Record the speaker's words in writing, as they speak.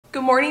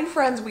Good morning,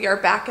 friends. We are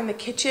back in the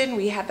kitchen.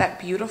 We had that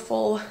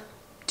beautiful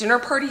dinner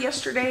party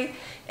yesterday,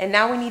 and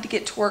now we need to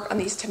get to work on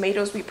these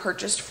tomatoes we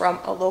purchased from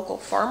a local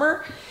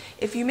farmer.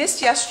 If you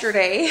missed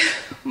yesterday,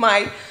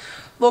 my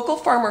local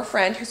farmer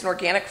friend, who's an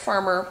organic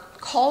farmer,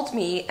 called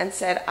me and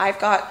said, I've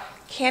got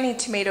canning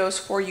tomatoes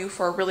for you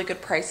for a really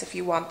good price if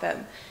you want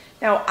them.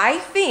 Now, I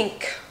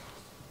think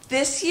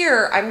this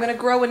year I'm going to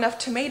grow enough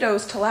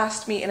tomatoes to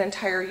last me an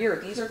entire year.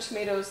 These are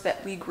tomatoes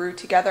that we grew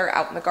together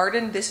out in the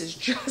garden. This is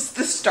just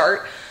the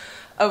start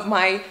of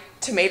my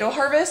tomato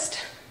harvest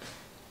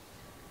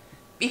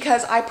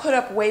because I put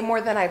up way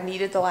more than I've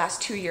needed the last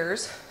 2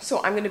 years.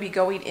 So I'm going to be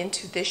going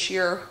into this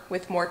year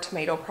with more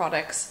tomato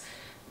products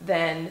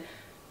than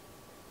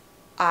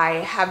I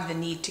have the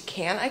need to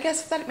can, I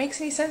guess, if that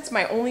makes any sense.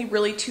 My only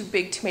really two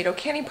big tomato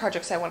canning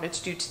projects I wanted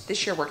to do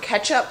this year were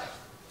ketchup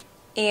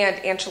and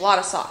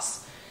enchilada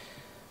sauce.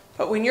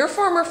 But when your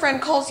farmer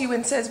friend calls you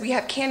and says we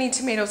have canning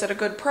tomatoes at a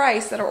good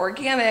price that are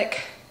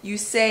organic, you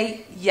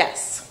say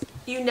yes.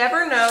 You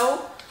never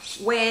know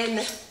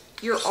when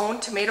your own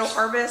tomato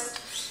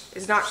harvest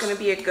is not going to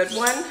be a good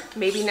one.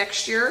 Maybe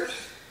next year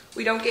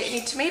we don't get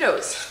any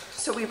tomatoes.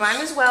 So we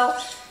might as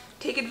well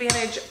take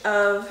advantage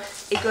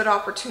of a good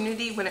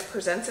opportunity when it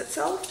presents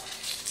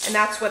itself. And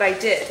that's what I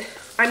did.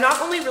 I'm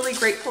not only really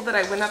grateful that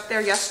I went up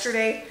there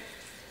yesterday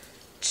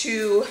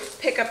to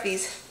pick up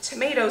these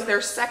tomatoes.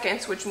 They're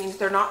seconds, which means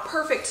they're not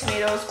perfect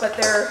tomatoes, but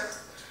they're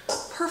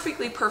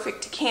perfectly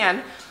perfect to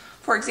can.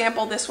 For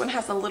example, this one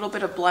has a little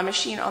bit of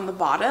blemishing on the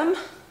bottom,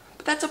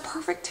 but that's a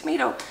perfect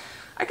tomato.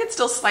 I could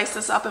still slice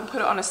this up and put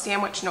it on a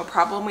sandwich, no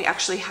problem. We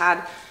actually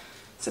had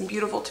some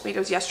beautiful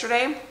tomatoes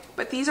yesterday,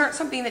 but these aren't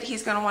something that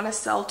he's gonna wanna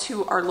sell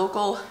to our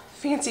local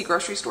fancy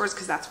grocery stores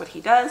because that's what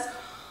he does,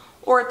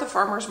 or at the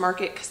farmer's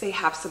market because they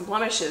have some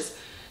blemishes.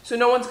 So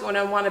no one's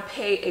gonna wanna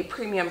pay a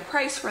premium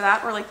price for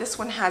that, or like this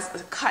one has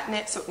a cut in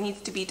it, so it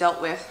needs to be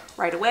dealt with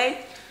right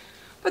away,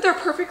 but they're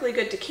perfectly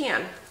good to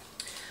can.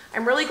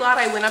 I'm really glad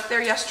I went up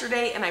there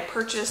yesterday and I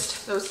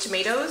purchased those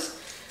tomatoes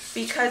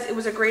because it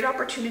was a great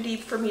opportunity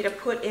for me to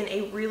put in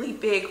a really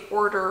big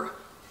order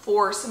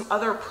for some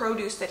other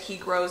produce that he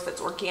grows that's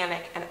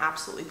organic and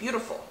absolutely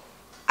beautiful.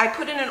 I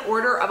put in an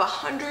order of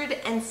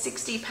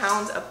 160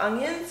 pounds of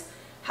onions.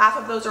 Half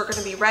of those are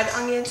going to be red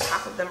onions,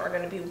 half of them are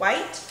going to be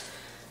white.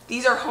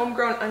 These are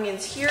homegrown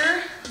onions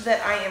here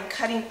that I am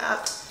cutting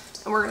up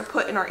and we're going to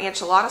put in our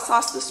enchilada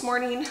sauce this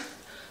morning.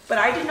 But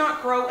I did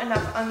not grow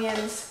enough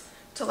onions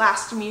to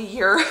last me a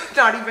year,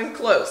 not even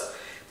close.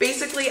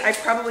 Basically, I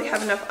probably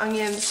have enough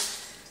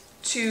onions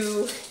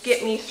to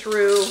get me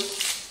through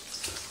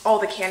all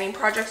the canning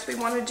projects we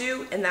want to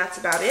do, and that's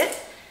about it.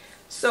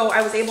 So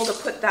I was able to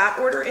put that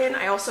order in.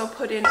 I also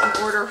put in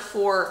an order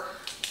for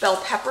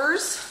bell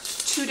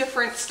peppers, 2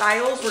 different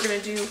styles. We're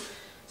going to do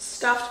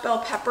stuffed bell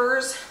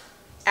peppers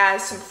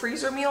as some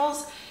freezer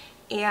meals,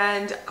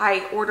 and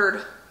I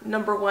ordered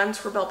number 1s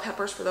for bell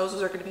peppers for those.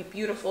 Those are going to be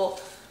beautiful,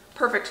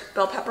 perfect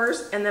bell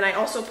peppers. And then I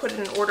also put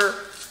in an order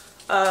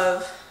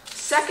of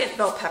second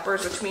bell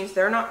peppers, which means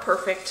they're not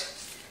perfect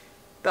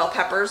bell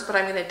peppers, but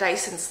I'm going to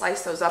dice and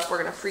slice those up. We're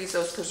going to freeze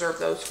those, preserve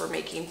those for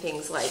making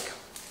things like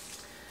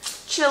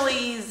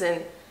chilies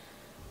and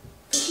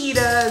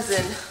fajitas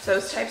and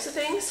those types of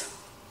things.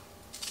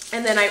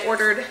 And then I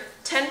ordered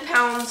 10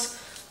 pounds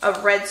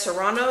of red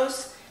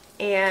serranos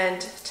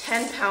and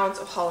 10 pounds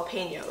of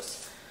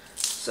jalapenos.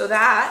 So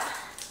that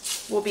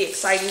will be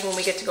exciting when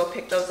we get to go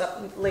pick those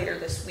up later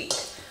this week.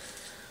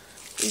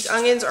 These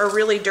onions are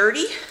really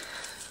dirty.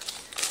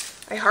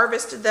 I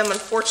harvested them,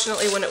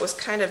 unfortunately, when it was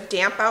kind of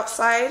damp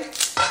outside,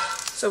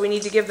 so we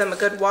need to give them a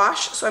good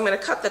wash. So I'm going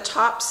to cut the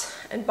tops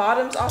and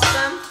bottoms off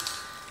them,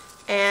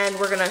 and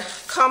we're going to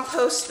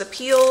compost the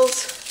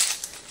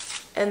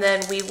peels, and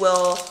then we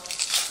will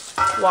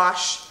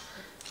wash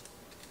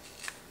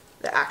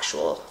the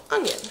actual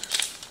onion.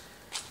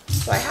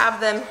 So I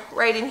have them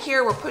right in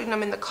here. We're putting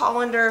them in the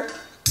colander.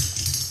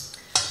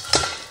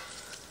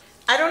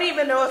 I don't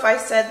even know if I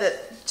said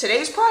that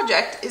today's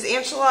project is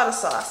enchilada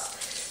sauce.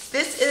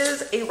 This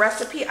is a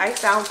recipe I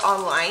found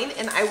online,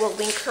 and I will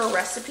link her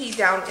recipe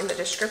down in the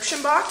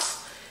description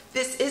box.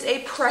 This is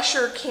a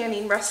pressure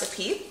canning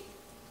recipe,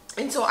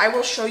 and so I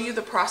will show you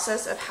the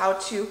process of how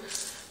to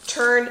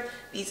turn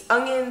these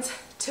onions,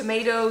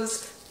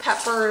 tomatoes,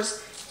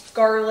 peppers,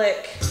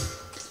 garlic,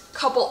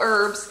 couple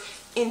herbs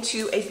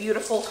into a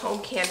beautiful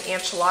home canned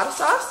enchilada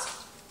sauce.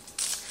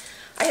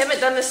 I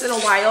haven't done this in a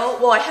while.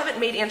 Well, I haven't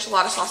made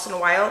enchilada sauce in a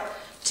while.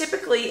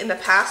 Typically, in the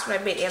past, when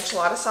I've made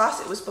enchilada sauce,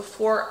 it was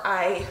before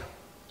I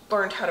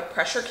learned how to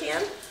pressure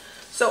can.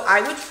 So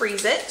I would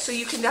freeze it. So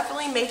you can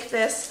definitely make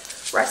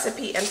this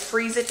recipe and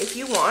freeze it if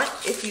you want,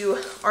 if you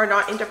are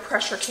not into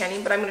pressure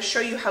canning. But I'm going to show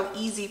you how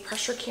easy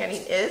pressure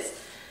canning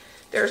is.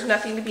 There's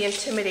nothing to be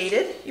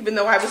intimidated, even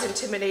though I was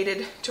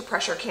intimidated to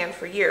pressure can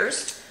for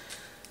years.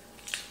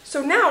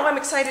 So now I'm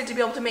excited to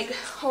be able to make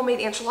homemade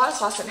enchilada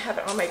sauce and have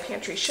it on my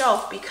pantry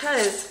shelf,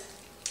 because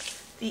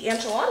the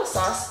enchilada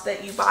sauce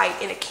that you buy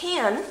in a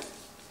can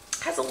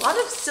has a lot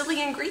of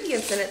silly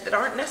ingredients in it that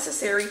aren't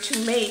necessary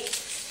to make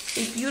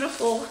a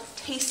beautiful,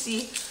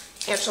 tasty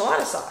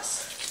enchilada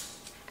sauce.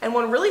 And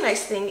one really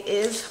nice thing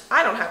is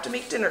I don't have to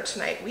make dinner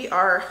tonight. We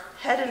are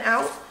heading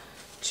out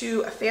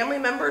to a family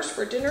member's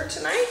for dinner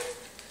tonight.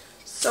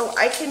 So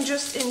I can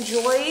just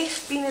enjoy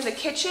being in the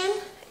kitchen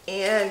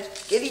and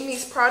getting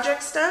these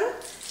projects done.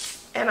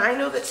 And I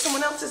know that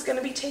someone else is going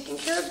to be taking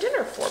care of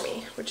dinner for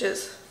me, which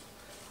is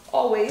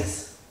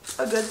always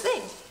a good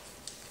thing.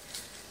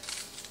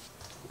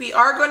 We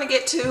are going to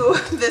get to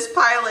this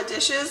pile of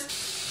dishes.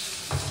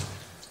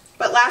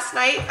 But last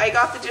night I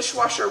got the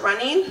dishwasher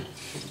running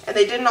and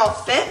they didn't all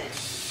fit.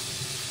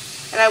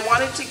 And I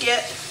wanted to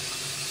get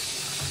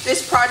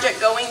this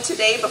project going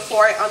today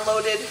before I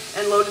unloaded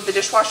and loaded the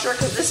dishwasher,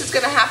 because this is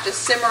going to have to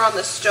simmer on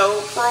the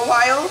stove for a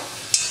while.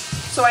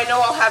 So I know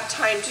I'll have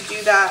time to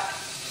do that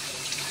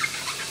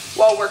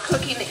while we're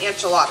cooking the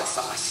enchilada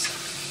sauce.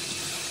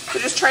 So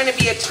just trying to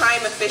be a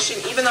time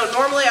efficient, even though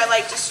normally I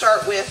like to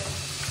start with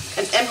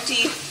an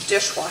empty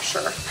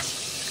dishwasher.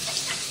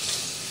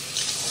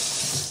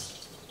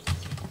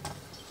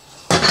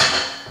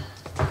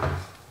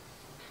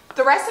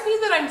 The recipe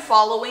that I'm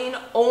following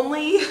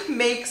only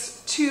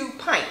makes 2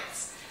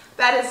 pints.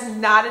 That is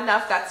not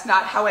enough. That's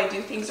not how I do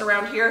things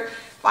around here.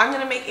 If I'm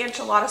going to make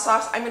enchilada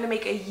sauce, I'm going to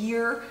make a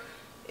year,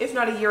 if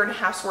not a year and a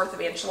half's worth of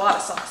enchilada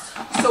sauce.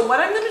 So what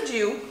I'm going to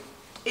do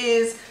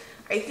is,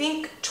 I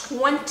think,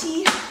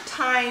 20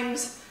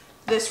 times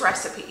this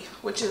recipe,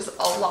 which is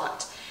a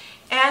lot.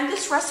 And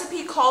this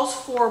recipe calls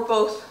for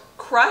both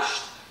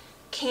crushed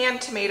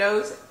canned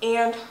tomatoes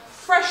and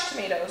fresh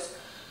tomatoes.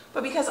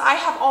 But because I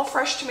have all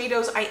fresh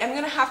tomatoes, I am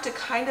going to have to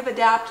kind of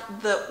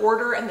adapt the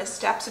order and the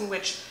steps in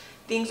which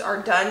things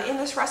are done in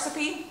this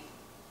recipe.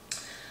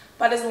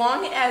 But as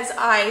long as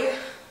I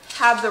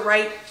have the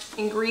right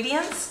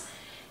ingredients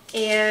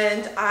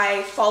and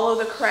I follow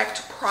the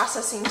correct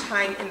processing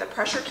time in the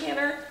pressure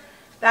canner,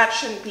 that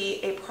shouldn't be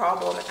a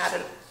problem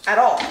at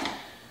all.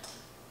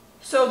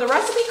 So the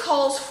recipe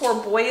calls for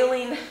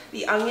boiling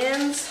the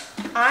onions.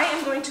 I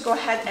am going to go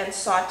ahead and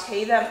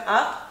saute them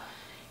up.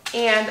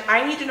 And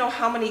I need to know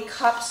how many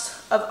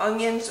cups of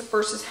onions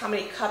versus how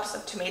many cups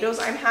of tomatoes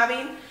I'm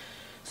having.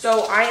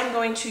 So I am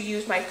going to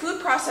use my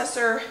food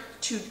processor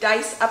to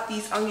dice up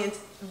these onions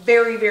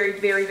very, very,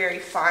 very, very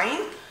fine,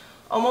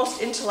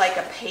 almost into like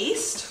a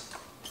paste,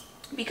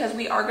 because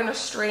we are going to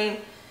strain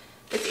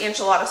this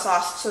enchilada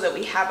sauce so that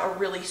we have a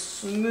really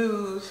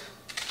smooth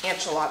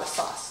enchilada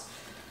sauce.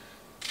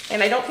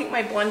 And I don't think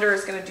my blender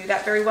is going to do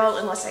that very well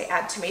unless I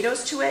add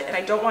tomatoes to it. And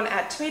I don't want to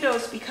add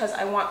tomatoes because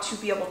I want to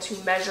be able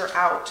to measure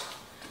out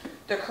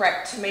the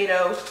correct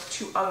tomato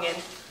to onion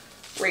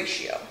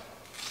ratio.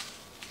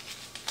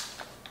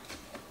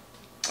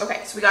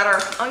 Okay, so we got our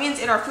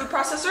onions in our food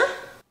processor.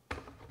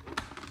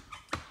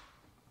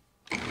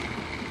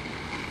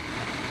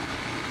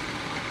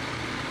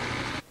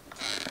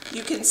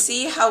 You can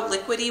see how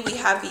liquidy we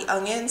have the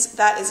onions.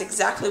 That is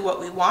exactly what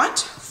we want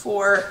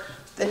for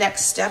the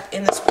next step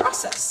in this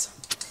process.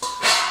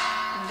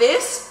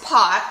 This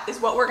pot is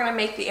what we're going to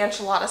make the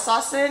enchilada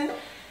sauce in.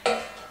 And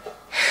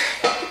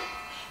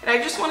I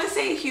just want to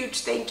say a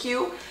huge thank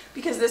you,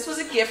 because this was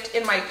a gift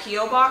in my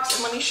P.O. box,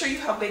 and let me show you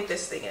how big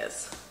this thing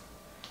is.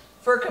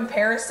 For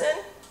comparison,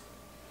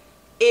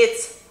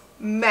 it's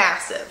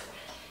massive,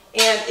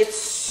 and it's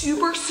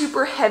super,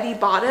 super heavy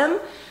bottom.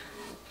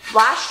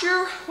 Last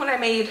year when I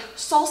made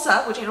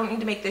salsa, which I don't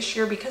need to make this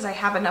year because I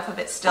have enough of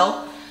it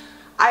still,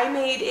 I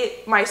made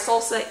my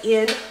salsa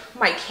in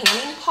my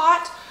canning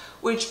pot,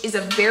 which is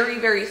a very,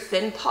 very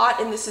thin pot,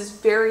 and this is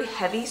very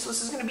heavy, so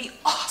this is going to be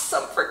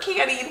awesome for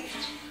canning.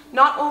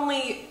 Not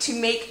only to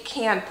make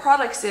canned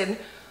products in,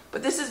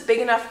 but this is big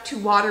enough to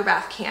water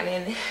bath can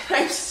in.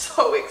 I'm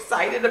so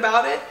excited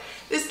about it.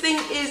 This thing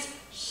is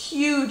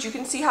huge. You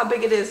can see how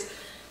big it is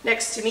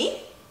next to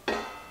me.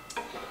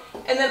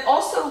 And then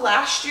also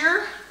last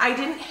year, I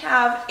didn't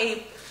have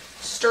a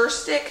stir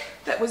stick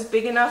that was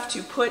big enough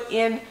to put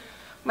in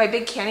my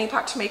big canning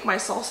pot to make my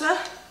salsa.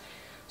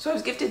 So I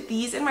was gifted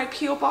these in my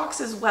P.O.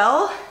 box as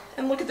well.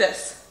 And look at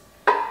this.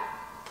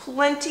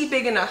 Plenty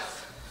big enough.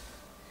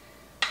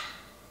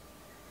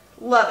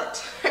 Love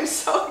it. I'm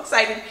so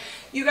excited.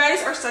 You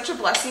guys are such a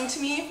blessing to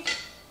me.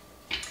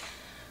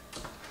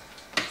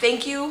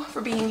 Thank you for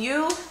being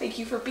you. Thank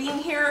you for being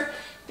here.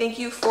 Thank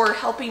you for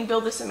helping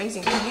build this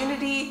amazing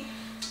community.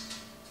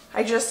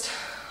 I just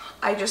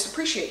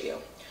appreciate you.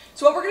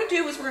 So what we're going to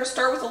do is we're going to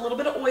start with a little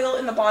bit of oil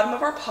in the bottom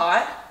of our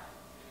pot.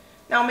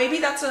 Now maybe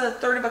that's a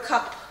third of a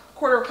cup,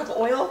 quarter of a cup of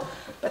oil,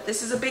 but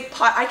this is a big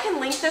pot. I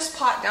can link this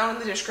pot down in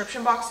the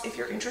description box if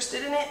you're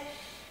interested in it,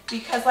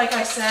 because like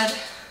I said,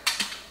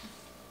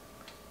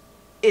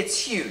 it's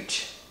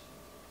huge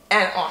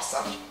and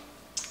awesome.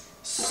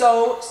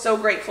 So, so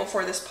grateful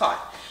for this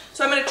pot.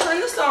 So I'm going to turn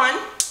this on.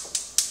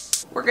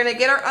 We're going to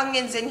get our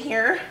onions in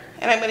here,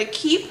 and I'm going to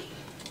keep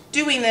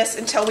doing this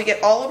until we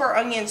get all of our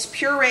onions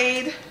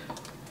pureed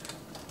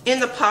in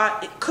the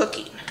pot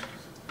cooking.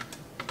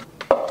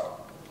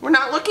 We're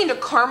not looking to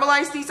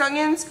caramelize these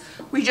onions.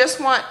 We just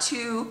want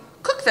to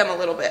cook them a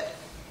little bit.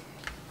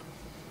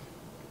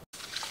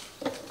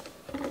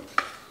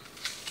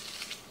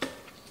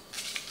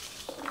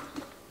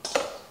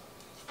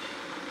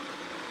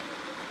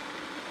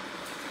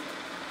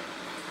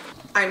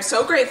 I'm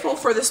so grateful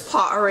for this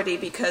pot already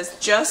because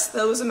just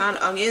those amount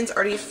of onions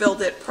already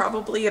filled it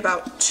probably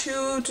about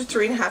 2 to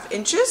 3.5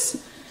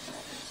 inches.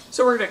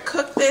 So we're going to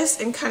cook this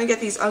and kind of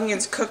get these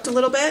onions cooked a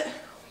little bit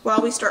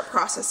while we start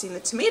processing the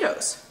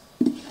tomatoes.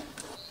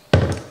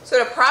 So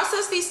to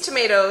process these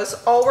tomatoes,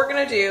 all we're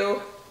going to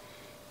do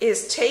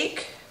is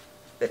take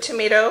the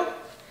tomato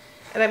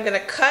and I'm going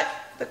to cut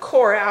the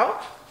core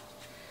out.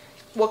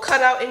 We'll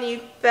cut out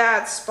any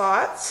bad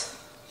spots.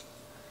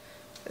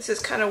 This is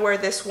kind of where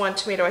this one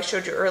tomato I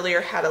showed you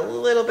earlier had a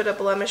little bit of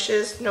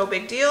blemishes, no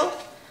big deal.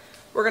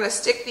 We're going to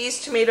stick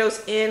these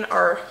tomatoes in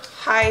our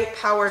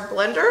high-powered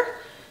blender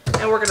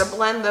and we're going to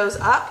blend those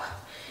up.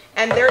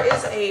 And there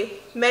is a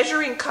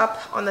measuring cup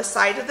on the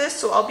side of this,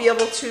 so I'll be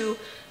able to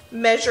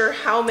measure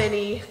how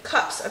many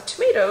cups of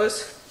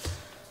tomatoes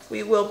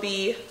we will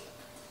be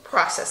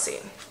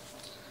processing.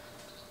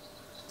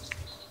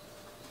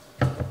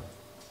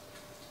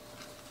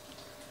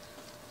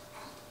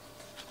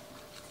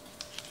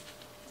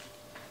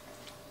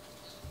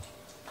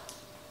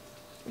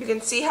 You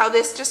can see how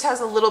this just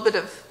has a little bit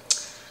of,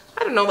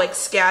 I don't know, like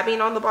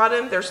scabbing on the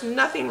bottom. There's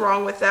nothing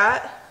wrong with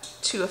that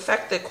to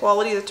affect the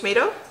quality of the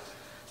tomato.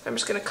 I'm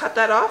just going to cut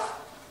that off.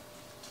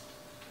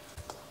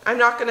 I'm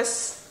not going to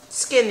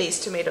skin these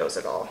tomatoes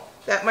at all.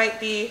 That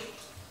might be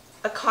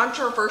a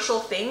controversial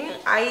thing.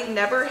 I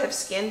never have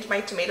skinned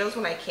my tomatoes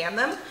when I can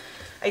them.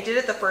 I did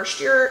it the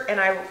first year and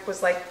I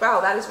was like,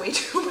 wow, that is way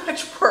too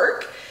much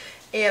work.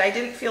 And I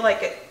didn't feel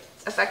like it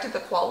affected the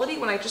quality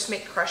when I just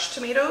make crushed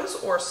tomatoes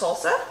or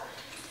salsa.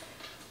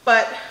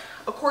 But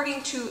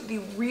according to the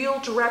real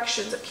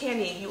directions of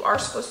canning, you are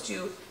supposed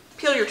to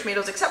peel your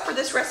tomatoes, except for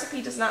this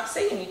recipe does not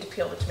say you need to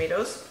peel the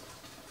tomatoes.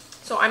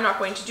 So I'm not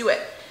going to do it.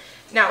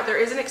 Now, there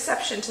is an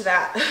exception to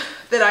that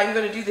that I'm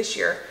going to do this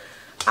year.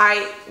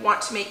 I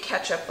want to make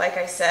ketchup, like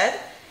I said,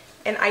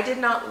 and I did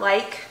not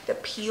like the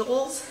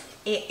peels.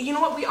 You know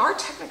what? We are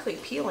technically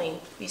peeling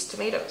these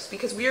tomatoes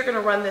because we are going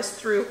to run this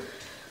through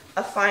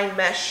a fine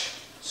mesh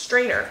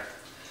strainer.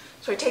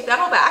 So I take that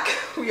all back.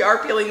 We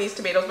are peeling these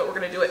tomatoes, but we're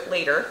going to do it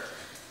later.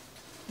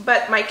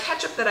 But my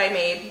ketchup that I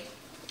made,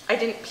 I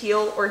didn't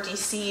peel or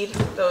de-seed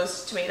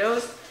those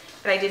tomatoes,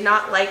 and I did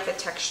not like the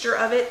texture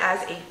of it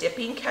as a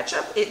dipping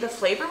ketchup. The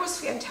flavor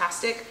was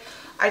fantastic.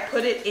 I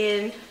put it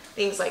in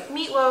things like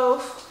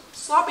meatloaf,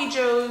 sloppy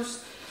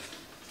joes,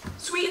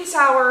 sweet and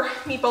sour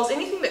meatballs,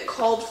 anything that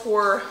called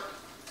for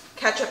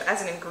ketchup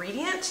as an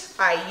ingredient,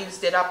 I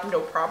used it up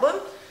no problem.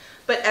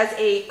 But as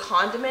a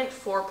condiment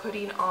for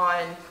putting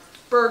on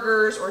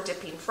burgers or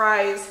dipping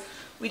fries,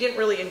 we didn't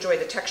really enjoy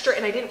the texture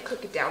and I didn't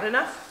cook it down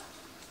enough.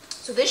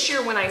 So this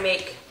year when I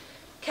make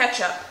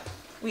ketchup,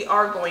 we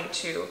are going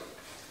to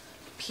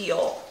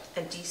peel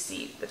and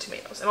de-seed the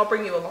tomatoes. And I'll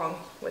bring you along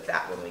with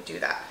that when we do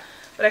that.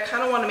 But I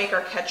kind of want to make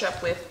our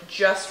ketchup with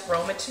just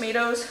Roma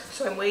tomatoes,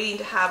 so I'm waiting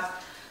to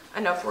have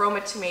enough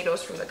Roma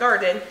tomatoes from the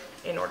garden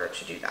in order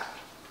to do that.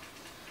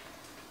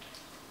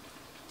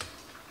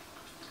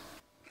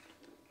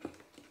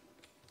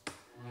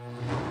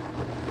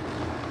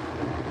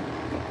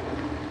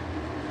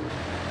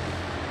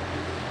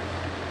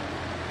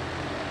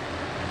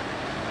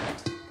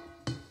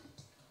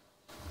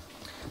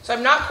 So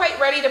I'm not quite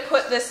ready to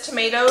put this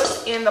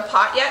tomatoes in the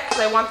pot yet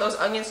because I want those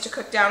onions to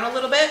cook down a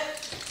little bit.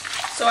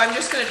 So I'm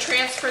just going to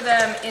transfer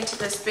them into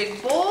this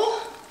big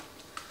bowl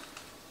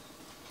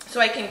so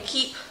I can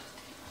keep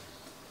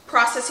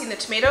processing the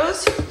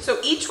tomatoes. So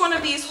each one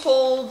of these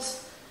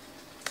holds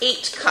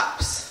 8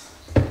 cups.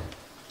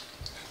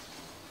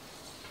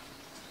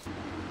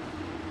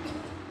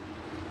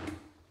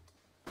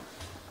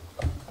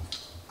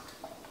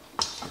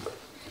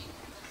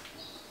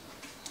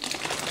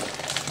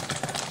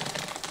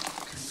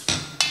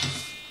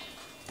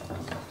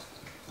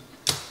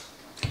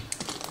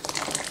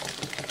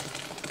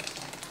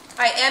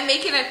 I am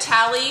making a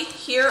tally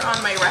here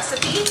on my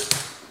recipe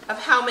of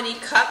how many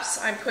cups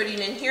I'm putting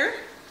in here.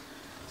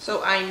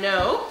 So I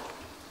know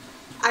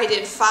I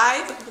did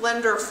 5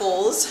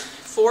 blenderfuls.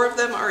 4 of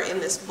them are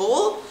in this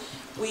bowl.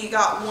 We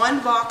got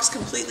 1 box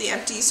completely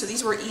empty, so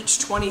these were each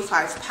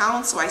 25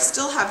 pounds. So I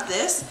still have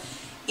this,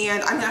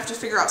 and I'm gonna have to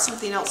figure out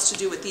something else to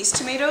do with these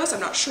tomatoes. I'm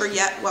not sure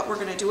yet what we're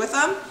gonna do with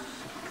them.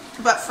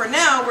 But for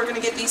now, we're gonna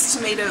get these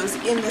tomatoes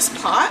in this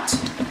pot.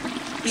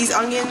 These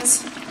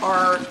onions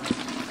are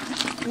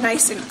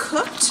nice and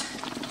cooked.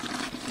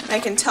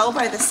 I can tell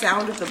by the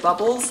sound of the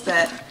bubbles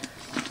that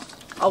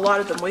a lot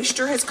of the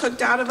moisture has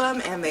cooked out of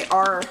them and they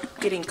are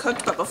getting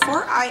cooked. But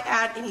before I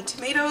add any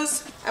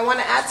tomatoes, I want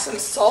to add some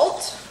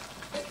salt.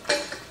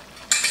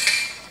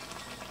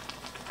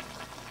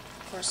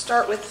 I'll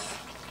start with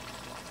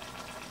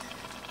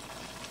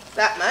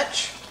that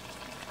much.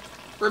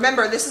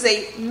 Remember, this is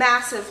a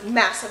massive,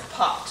 massive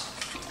pot.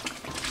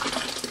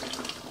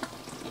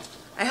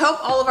 I hope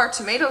all of our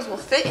tomatoes will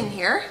fit in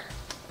here.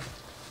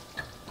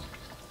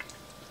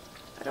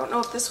 I don't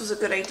know if this was a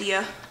good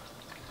idea.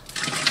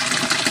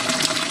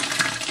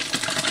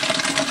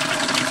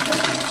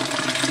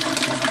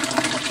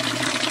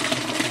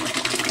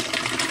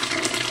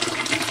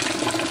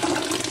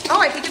 Oh,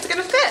 I think it's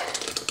gonna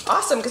fit.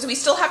 Awesome, because we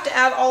still have to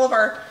add all of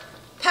our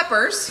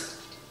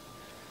peppers.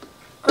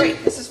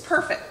 Great, this is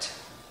perfect.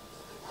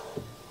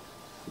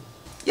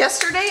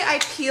 Yesterday I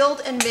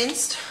peeled and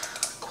minced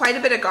quite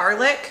a bit of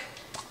garlic.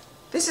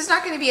 This is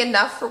not going to be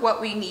enough for what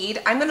we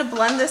need. I'm going to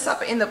blend this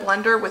up in the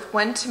blender with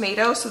 1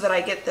 tomato so that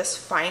I get this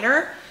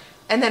finer.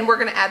 And then we're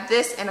going to add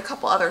this and a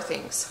couple other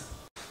things.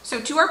 So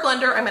to our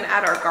blender, I'm going to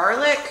add our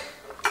garlic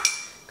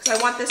because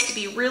I want this to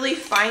be really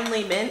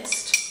finely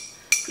minced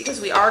because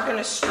we are going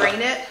to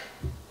strain it.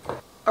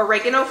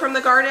 Oregano from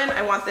the garden,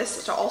 I want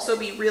this to also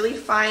be really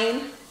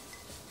fine.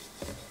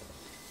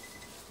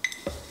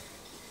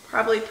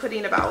 Probably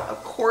putting about a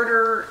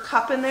 1/4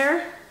 cup in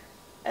there.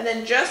 And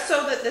then just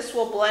so that this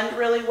will blend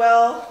really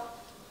well,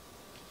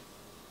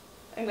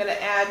 I'm going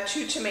to add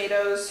 2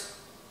 tomatoes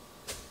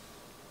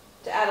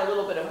to add a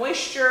little bit of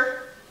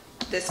moisture.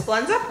 This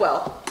blends up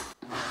well.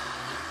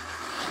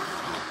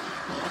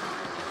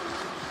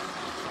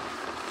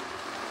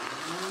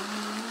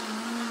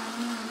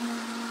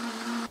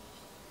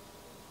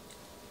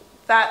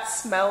 That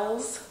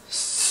smells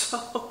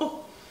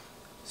so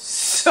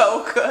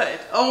good.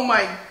 Oh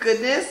my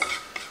goodness.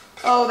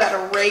 Oh, that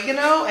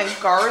oregano and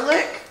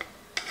garlic.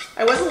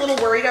 I was a little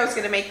worried I was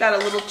going to make that a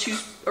little too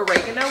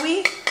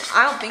oregano-y.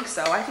 I don't think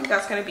so. I think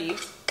that's going to be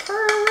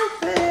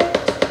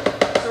perfect.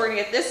 So we're going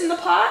to get this in the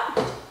pot.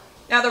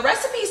 Now the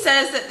recipe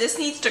says that this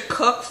needs to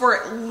cook for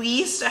at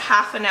least a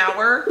 ½ an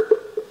hour,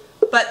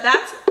 but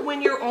that's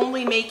when you're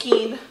only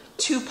making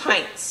 2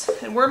 pints.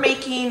 And we're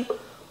making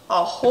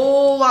a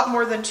whole lot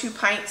more than 2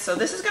 pints, so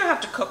this is going to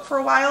have to cook for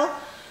a while.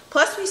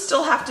 Plus we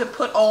still have to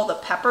put all the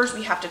peppers.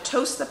 We have to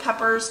toast the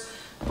peppers,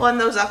 blend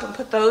those up and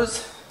put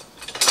those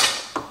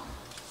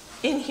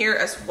in here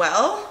as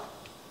well.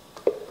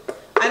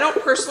 I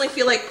don't personally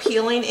feel like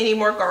peeling any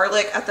more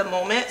garlic at the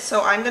moment,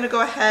 so I'm going to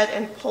go ahead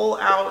and pull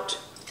out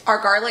our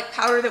garlic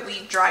powder that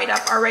we dried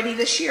up already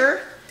this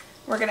year.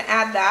 We're going to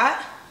add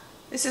that.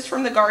 This is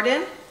from the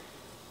garden.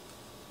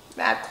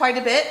 Add quite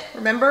a bit.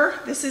 Remember,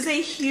 this is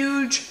a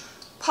huge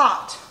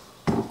pot.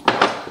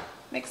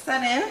 Mix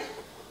that in.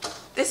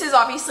 This is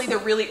obviously the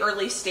really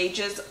early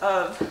stages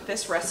of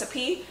this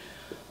recipe,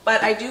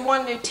 but I do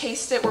want to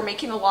taste it. We're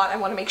making a lot. I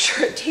want to make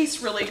sure it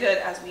tastes really good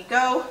as we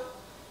go.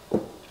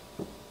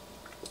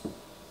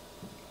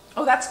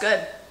 Oh, that's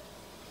good.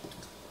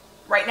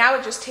 Right now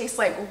it just tastes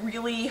like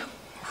really,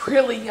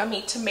 really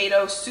yummy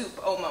tomato soup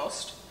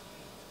almost,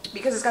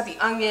 because it's got the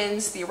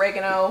onions, the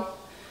oregano,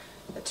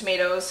 the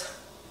tomatoes,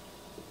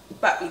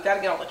 but we've got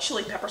to get all the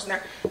chili peppers in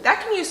there.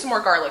 That can use some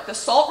more garlic. The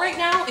salt right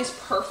now is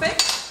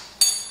perfect.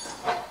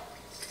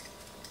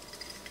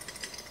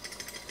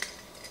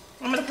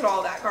 I'm going to put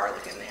all that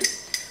garlic in there,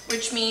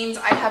 which means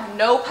I have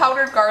no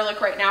powdered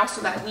garlic right now, so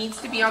that needs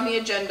to be on the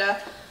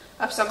agenda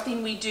of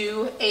something we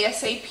do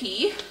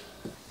ASAP.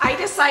 I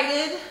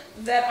decided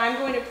that I'm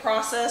going to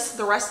process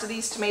the rest of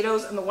these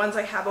tomatoes and the ones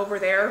I have over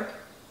there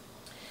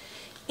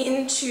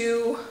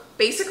into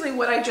basically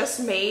what I just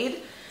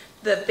made,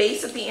 the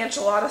base of the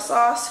enchilada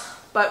sauce,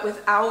 but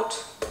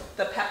without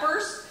the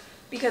peppers,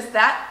 because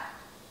that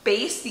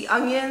base, the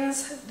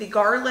onions, the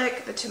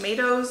garlic, the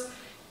tomatoes,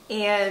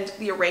 and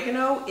the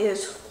oregano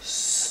is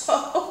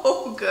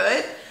so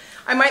good.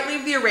 I might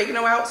leave the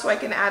oregano out so I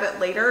can add it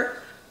later,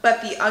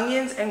 but the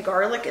onions and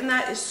garlic in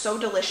that is so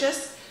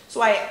delicious.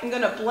 So I am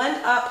going to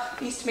blend up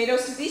these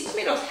tomatoes, because these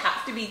tomatoes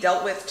have to be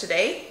dealt with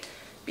today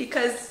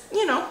because,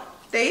 you know,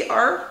 they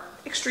are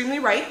extremely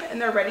ripe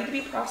and they're ready to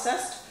be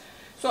processed.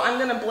 So I'm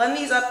going to blend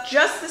these up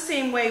just the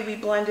same way we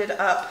blended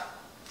up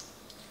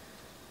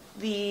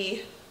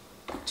the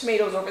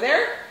tomatoes over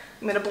there.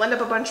 I'm going to blend up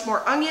a bunch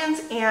more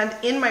onions, and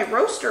in my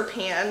roaster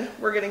pan,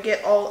 we're going to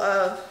get all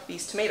of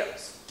these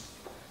tomatoes.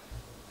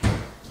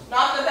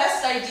 Not the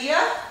best idea.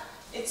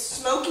 It's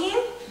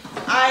smoking.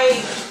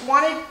 I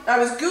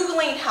was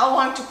Googling how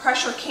long to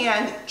pressure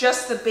can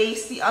just the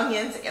base, the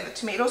onions, and the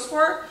tomatoes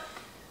for,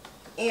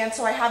 and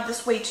so I have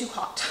this way too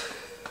hot.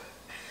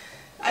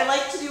 I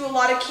like to do a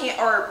lot of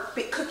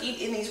cooking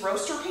in these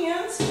roaster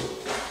pans.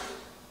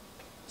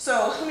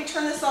 So let me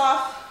turn this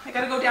off. I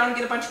gotta go down and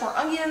get a bunch more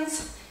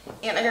onions,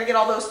 and I gotta get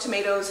all those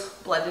tomatoes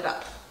blended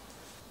up.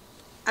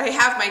 I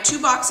have my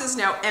 2 boxes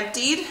now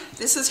emptied.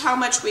 This is how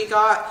much we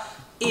got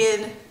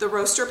in the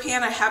roaster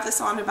pan. I have this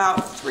on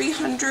about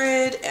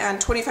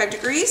 325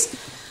 degrees.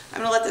 I'm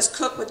gonna let this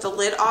cook with the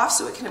lid off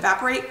so it can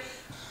evaporate.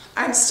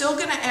 I'm still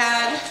gonna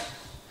add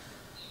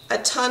a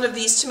ton of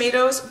these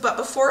tomatoes, but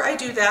before I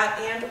do that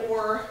and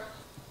or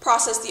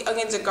process the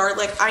onions and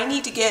garlic, I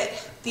need to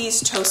get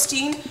these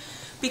toasting,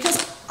 because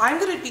I'm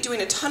going to be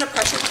doing a ton of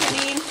pressure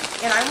canning,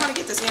 and I want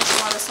to get this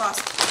enchilada sauce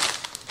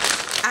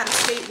at a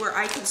state where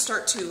I can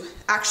start to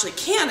actually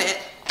can it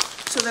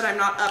so that I'm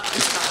not up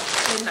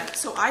until midnight.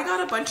 So I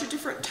got a bunch of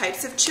different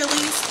types of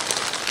chilies.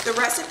 The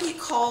recipe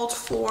called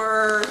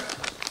for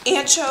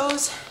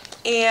anchos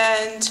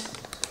and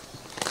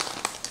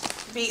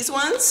these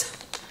ones,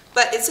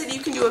 but it said you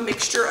can do a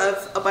mixture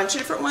of a bunch of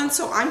different ones,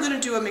 so I'm going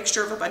to do a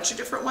mixture of a bunch of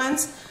different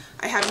ones.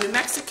 I have New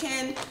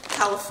Mexican,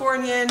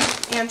 Californian,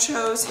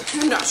 anchos.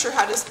 I'm not sure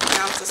how to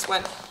pronounce this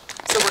one,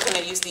 so we're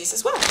going to use these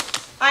as well.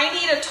 I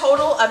need a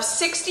total of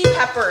 60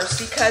 peppers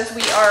because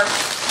we are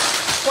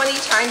 20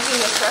 times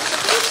in this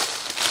recipe.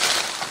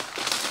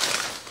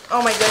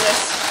 Oh my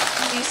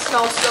goodness, these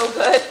smell so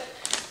good.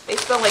 They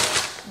smell like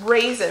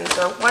raisins,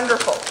 they're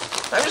wonderful.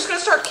 I'm just gonna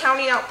start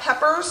counting out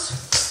peppers.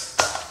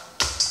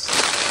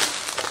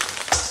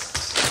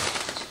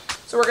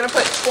 So we're gonna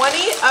put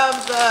 20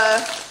 of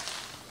the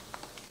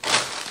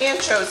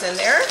anchos in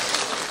there.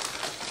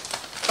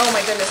 Oh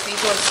my goodness,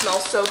 these ones smell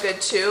so good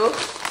too.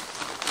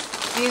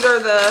 These are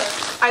the,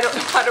 I don't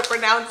know how to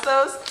pronounce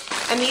those.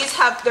 And these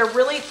have, they're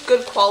really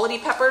good quality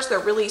peppers. They're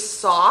really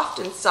soft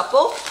and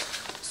supple.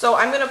 So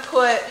I'm gonna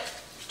put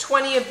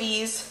 20 of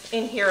these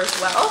in here as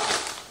well.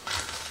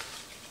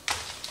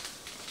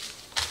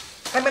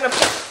 I'm gonna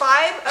put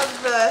 5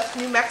 of the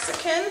New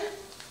Mexican.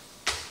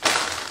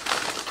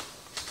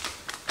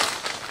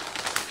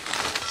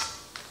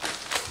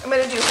 I'm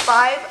gonna do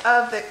 5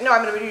 of the, no,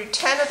 I'm gonna do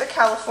 10 of the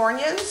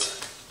Californians.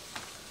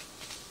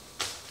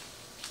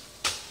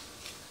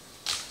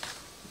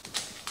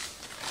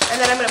 And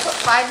then I'm going to put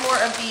 5 more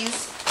of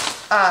these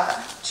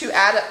to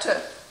add up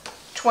to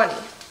 20.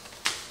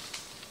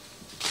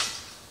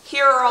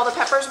 Here are all the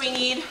peppers we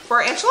need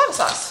for our enchilada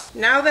sauce.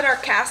 Now that our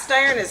cast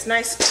iron is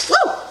nice,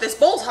 whoa, this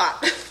bowl's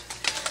hot.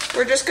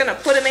 We're just going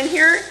to put them in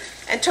here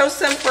and toast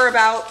them for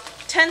about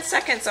 10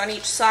 seconds on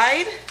each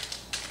side.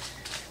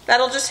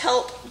 That'll just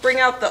help bring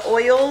out the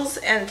oils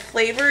and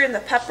flavor in the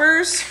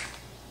peppers.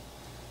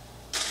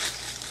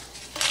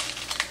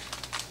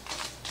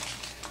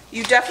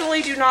 You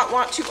definitely do not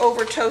want to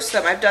over toast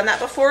them. I've done that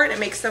before and it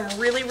makes them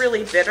really,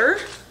 really bitter.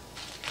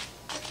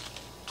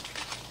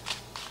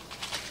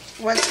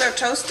 Once they're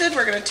toasted,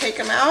 we're going to take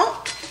them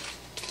out.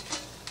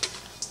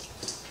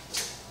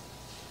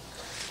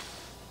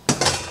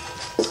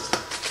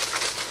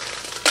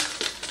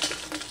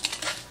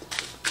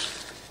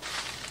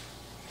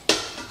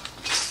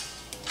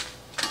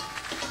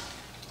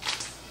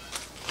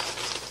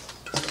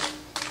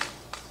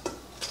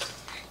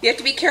 You have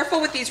to be careful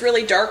with these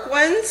really dark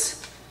ones,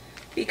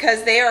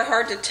 because they are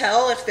hard to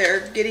tell if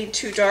they're getting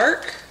too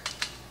dark.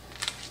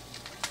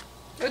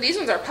 Oh, these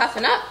ones are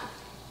puffing up.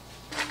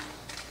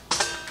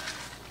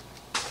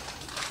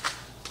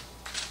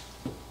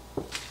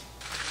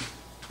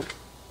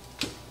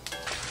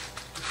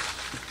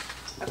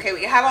 Okay,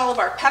 we have all of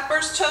our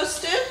peppers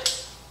toasted.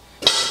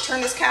 Turn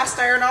this cast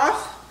iron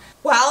off.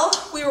 While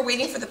we were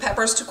waiting for the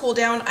peppers to cool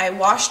down, I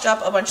washed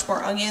up a bunch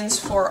more onions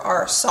for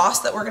our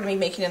sauce that we're gonna be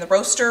making in the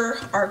roaster,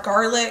 our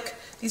garlic.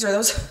 These are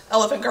those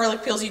elephant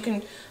garlic peels,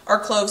 or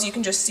cloves, you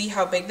can just see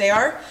how big they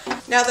are.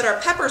 Now that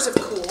our peppers have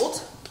cooled,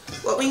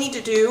 what we need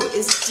to do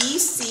is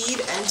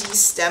de-seed and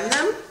de-stem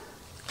them.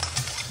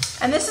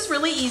 And this is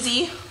really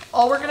easy.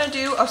 All we're gonna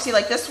do, oh see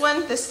like this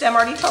one, this stem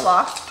already fell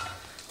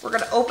off. We're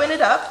gonna open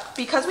it up.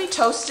 Because we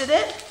toasted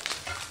it,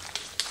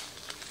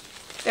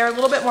 they're a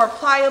little bit more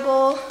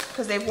pliable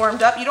because they've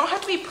warmed up. You don't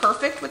have to be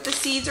perfect with the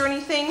seeds or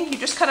anything. You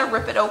just kind of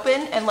rip it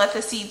open and let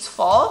the seeds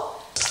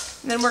fall.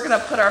 And then we're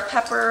gonna put our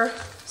pepper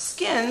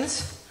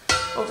skins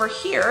over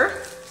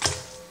here.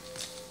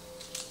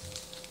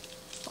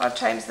 A lot of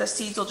times the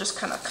seeds will just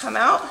kind of come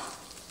out.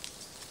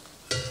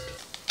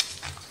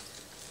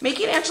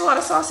 Making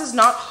enchilada sauce is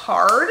not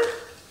hard,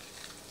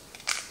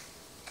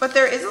 but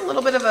there is a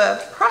little bit of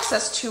a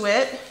process to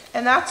it,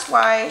 and that's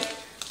why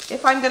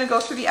if I'm going to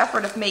go through the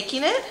effort of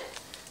making it,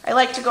 I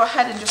like to go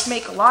ahead and just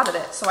make a lot of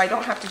it so I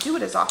don't have to do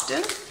it as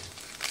often.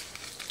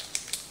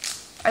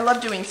 I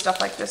love doing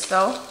stuff like this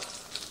though.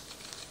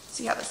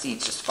 See how the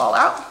seeds just fall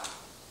out?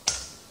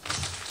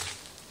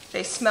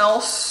 They smell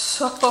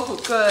so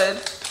good.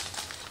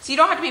 So you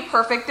don't have to be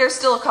perfect. There's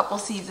still a couple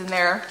seeds in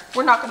there.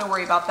 We're not going to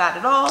worry about that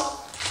at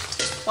all.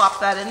 Just plop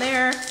that in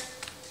there.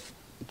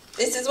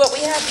 This is what we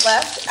have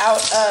left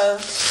out of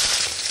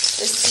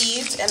the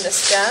seeds and the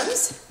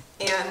stems.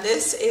 And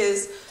this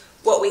is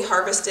what we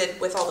harvested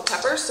with all the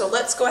peppers. So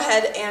let's go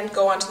ahead and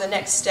go on to the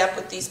next step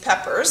with these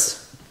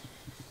peppers.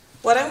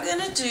 What I'm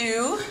going to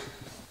do,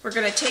 we're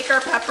going to take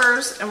our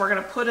peppers and we're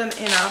going to put them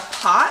in a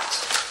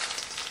pot.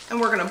 And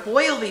we're going to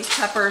boil these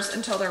peppers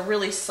until they're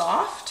really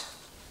soft.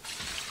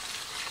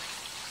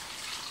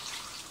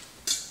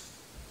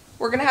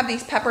 We're gonna have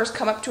these peppers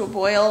come up to a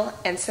boil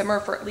and simmer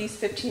for at least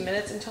 15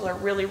 minutes until they're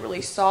really,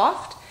 really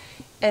soft.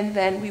 And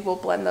then we will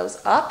blend those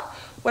up.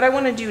 What I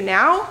wanna do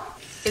now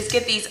is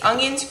get these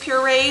onions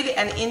pureed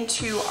and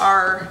into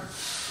our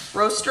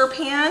roaster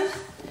pan.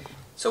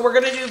 So we're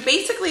gonna do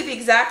basically the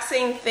exact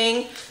same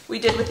thing we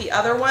did with the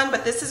other one,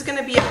 but this is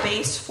gonna be a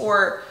base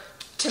for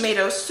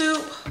tomato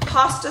soup,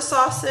 pasta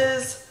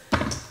sauces,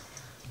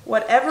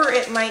 whatever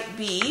it might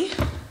be.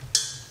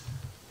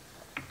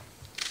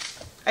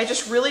 I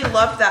just really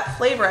love that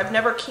flavor. I've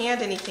never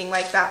canned anything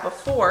like that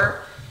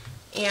before,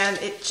 and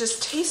it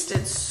just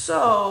tasted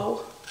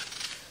so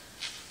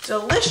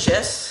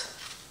delicious.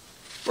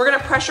 We're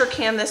gonna pressure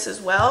can this as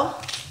well.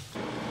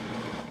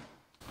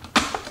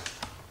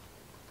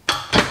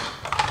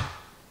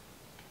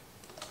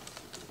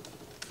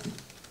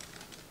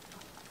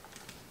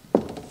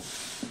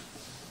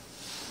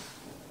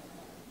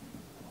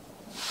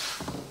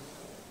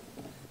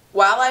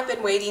 While while I've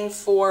been waiting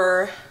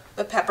for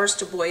the peppers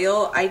to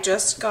boil, I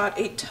just got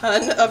a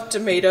ton of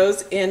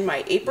tomatoes in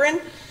my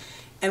apron,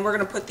 and we're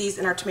gonna put these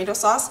in our tomato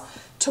sauce.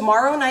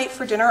 Tomorrow night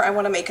for dinner, I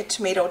wanna make a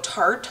tomato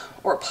tart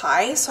or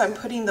pie, so I'm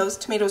putting those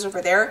tomatoes over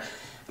there.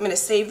 I'm gonna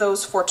save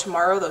those for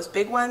tomorrow, those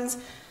big ones.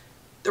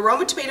 The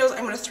Roma tomatoes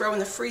I'm gonna throw in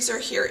the freezer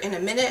here in a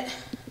minute,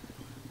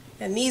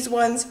 and these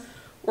ones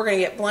we're gonna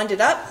get blended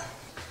up.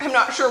 I'm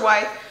not sure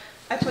why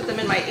I put them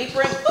in my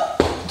apron.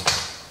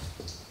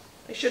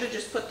 I should have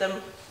just put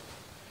them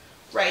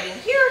right in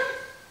here.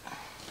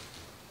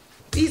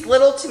 These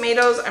little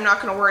tomatoes, I'm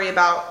not going to worry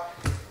about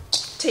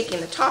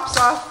taking the tops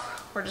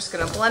off. We're just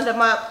going to blend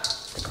them up.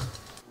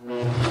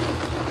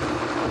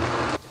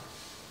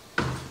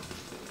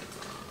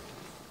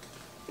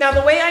 Now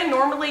the way I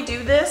normally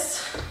do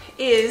this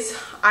is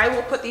I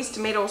will put these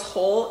tomatoes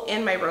whole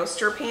in my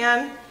roaster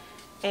pan,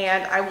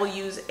 and I will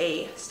use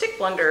a stick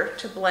blender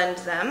to blend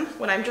them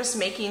when I'm just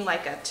making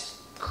like a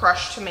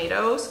crushed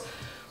tomatoes,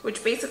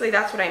 which basically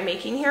that's what I'm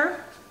making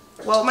here.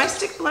 Well, my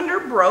stick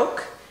blender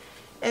broke,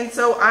 and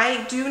so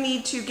I do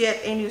need to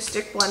get a new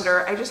stick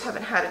blender. I just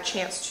haven't had a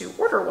chance to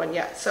order one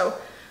yet. So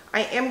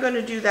I am going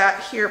to do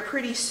that here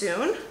pretty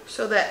soon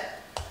so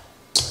that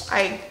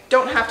I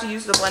don't have to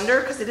use the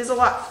blender, because it is a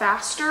lot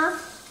faster.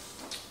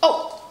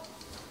 Oh,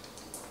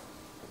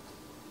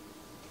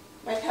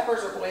 my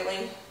peppers are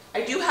boiling.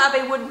 I do have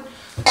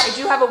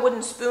a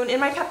wooden spoon in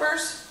my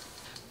peppers.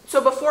 So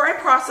before I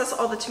process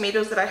all the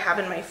tomatoes that I have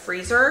in my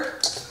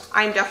freezer,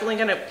 I'm definitely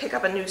gonna pick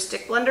up a new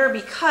stick blender,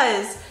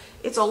 because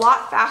it's a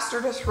lot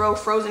faster to throw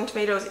frozen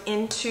tomatoes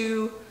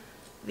into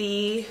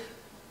the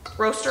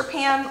roaster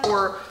pan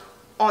or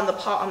on the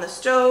pot on the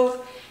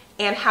stove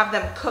and have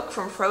them cook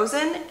from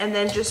frozen and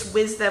then just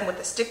whiz them with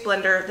a stick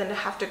blender than to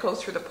have to go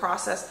through the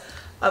process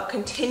of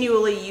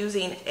continually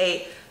using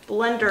a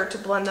blender to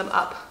blend them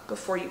up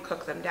before you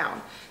cook them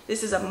down.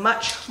 This is a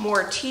much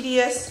more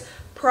tedious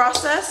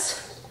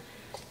process,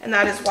 and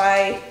that is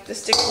why the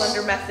stick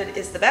blender method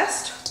is the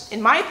best,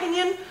 in my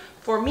opinion.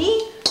 For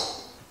me,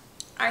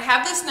 I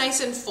have this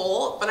nice and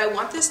full, but I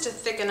want this to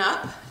thicken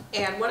up,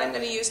 and what I'm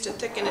going to use to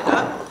thicken it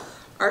up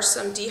are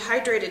some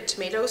dehydrated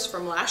tomatoes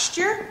from last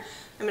year.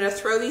 I'm going to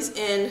throw these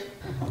in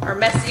our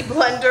messy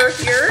blender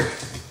here,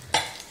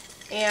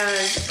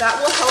 and that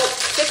will help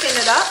thicken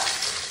it up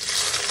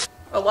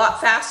a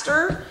lot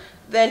faster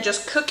than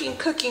just cooking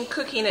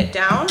it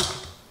down.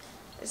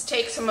 Just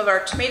take some of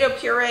our tomato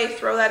puree,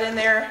 throw that in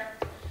there,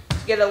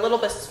 get it a little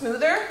bit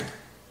smoother.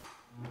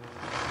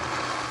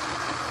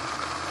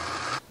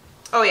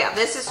 Oh yeah,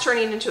 this is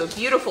turning into a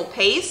beautiful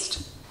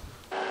paste.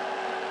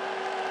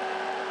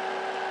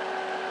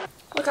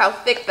 Look how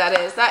thick that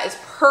is. That is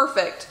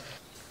perfect.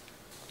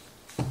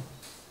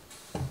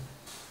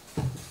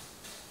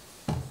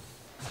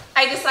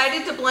 I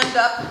decided to blend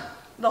up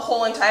the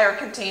whole entire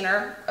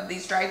container of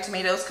these dried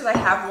tomatoes because I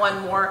have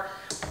one more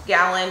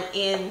gallon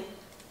in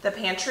the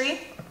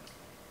pantry.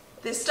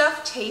 This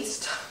stuff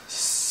tastes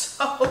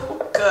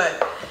so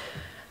good.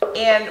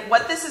 And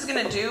what this is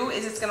gonna do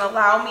is it's gonna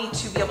allow me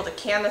to be able to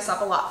can this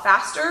up a lot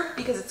faster,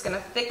 because it's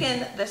gonna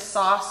thicken this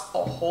sauce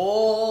a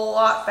whole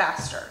lot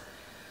faster.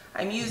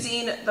 I'm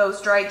using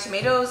those dried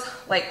tomatoes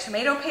like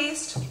tomato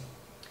paste.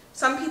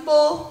 Some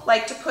people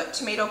like to put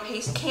tomato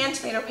paste, canned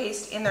tomato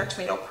paste, in their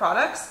tomato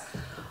products.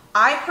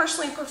 I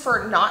personally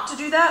prefer not to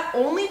do that,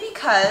 only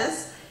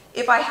because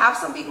if I have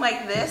something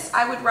like this,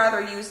 I would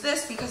rather use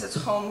this because it's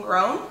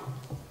homegrown.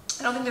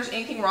 I don't think there's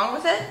anything wrong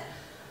with it,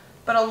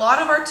 but a lot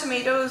of our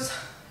tomatoes,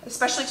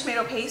 especially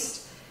tomato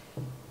paste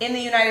in the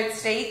United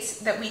States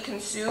that we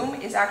consume,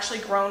 is actually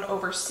grown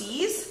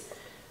overseas,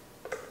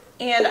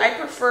 and I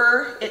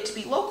prefer it to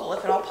be local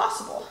if at all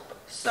possible.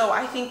 So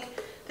I think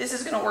this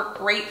is going to work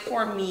great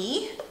for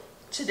me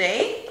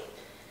today,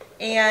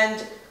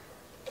 and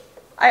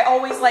I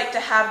always like to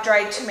have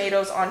dried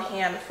tomatoes on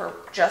hand for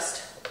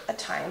just a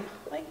time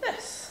like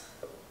this.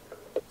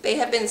 They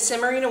have been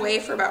simmering away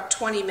for about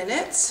 20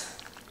 minutes.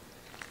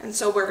 And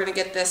so we're gonna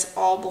get this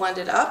all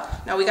blended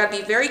up. Now we gotta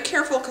be very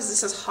careful because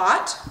this is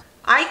hot.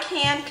 I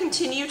can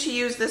continue to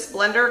use this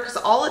blender because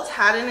all it's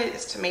had in it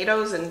is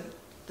tomatoes and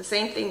the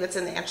same thing that's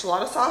in the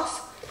enchilada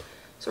sauce.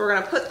 So we're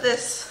gonna put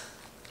this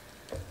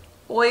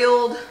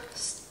boiled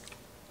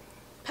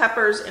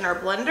peppers in our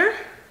blender.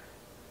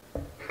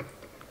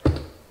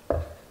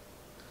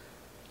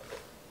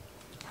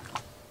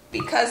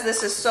 Because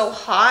this is so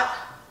hot,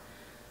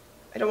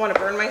 I don't want to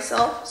burn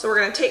myself. So we're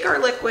gonna take our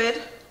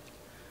liquid,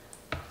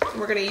 and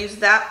we're going to use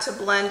that to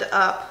blend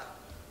up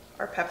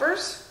our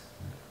peppers.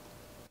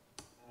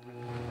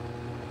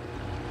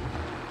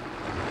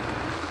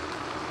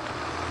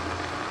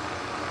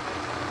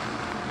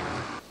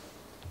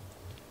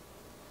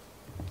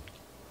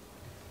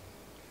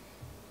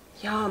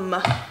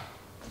 Yum.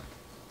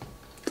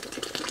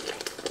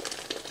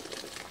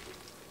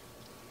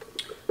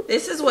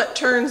 This is what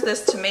turns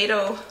this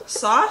tomato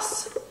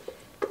sauce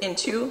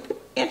into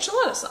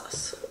enchilada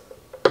sauce.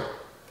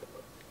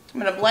 I'm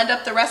going to blend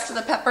up the rest of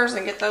the peppers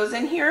and get those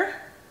in here.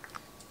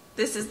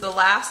 This is the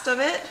last of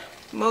it,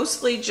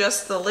 mostly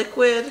just the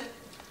liquid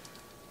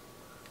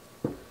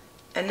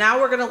And now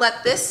we're gonna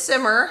let this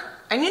simmer.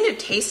 I need to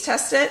taste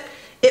test it.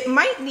 It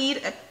might need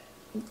a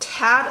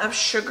tad of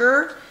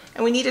sugar,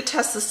 and we need to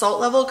test the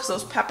salt level because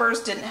those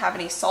peppers didn't have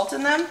any salt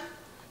in them.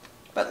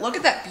 But look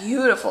at that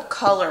beautiful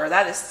color.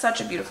 That is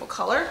such a beautiful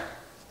color.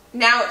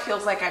 Now it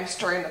feels like I'm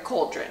stirring the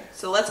cauldron.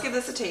 So let's give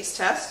this a taste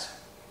test.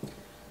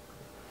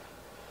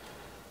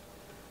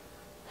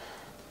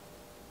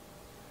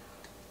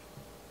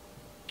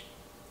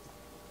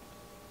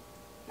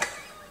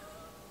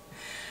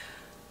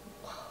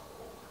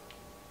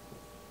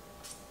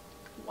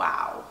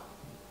 Wow.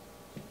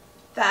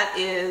 That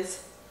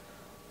is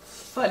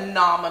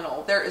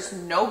phenomenal. There is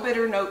no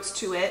bitter notes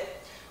to it,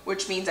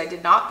 which means I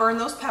did not burn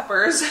those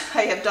peppers.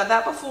 I have done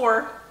that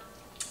before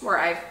where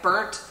I've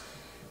burnt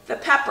the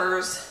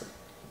peppers.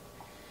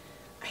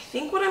 I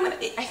think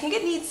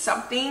it needs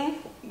something.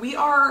 We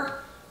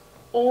are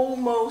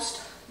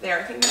almost there.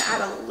 I think I'm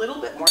gonna add a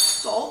little bit more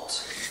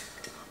salt.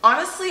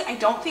 Honestly, I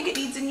don't think it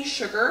needs any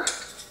sugar,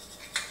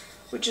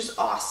 which is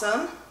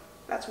awesome.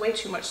 That's way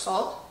too much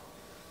salt.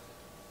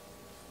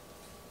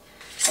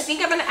 I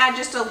think I'm gonna add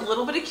just a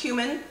little bit of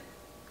cumin.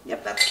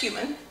 Yep, that's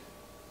cumin.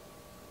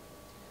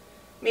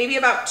 Maybe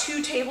about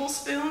 2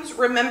 tablespoons.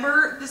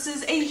 Remember, this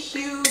is a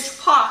huge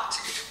pot.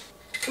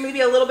 And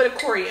maybe a little bit of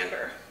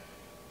coriander.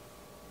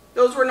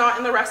 Those were not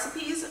in the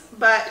recipes,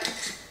 but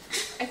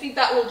I think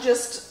that will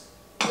just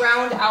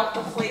round out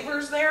the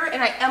flavors there.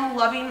 And I am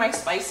loving my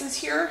spices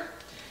here.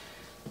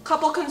 A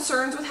couple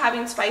concerns with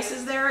having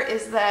spices there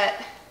is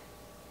that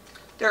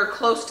they're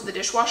close to the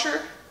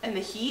dishwasher and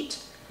the heat.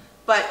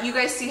 But you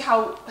guys see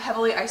how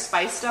heavily I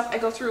spice stuff. I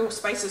go through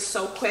spices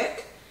so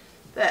quick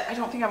that I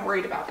don't think I'm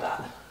worried about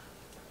that.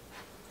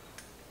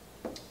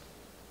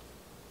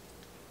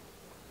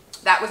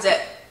 That was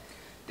it.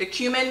 The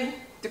cumin,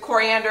 the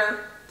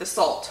coriander, the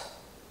salt.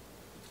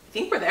 I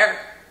think we're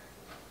there.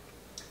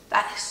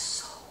 That is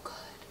so good.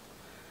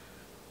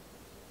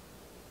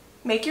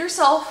 Make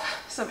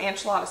yourself some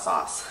enchilada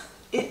sauce.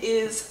 It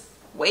is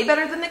way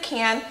better than the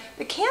can.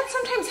 The can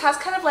sometimes has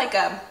kind of like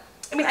a,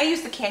 I mean, I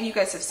use the can, you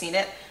guys have seen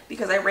it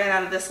because I ran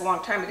out of this a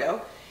long time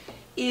ago,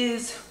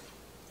 is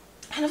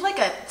kind of like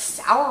a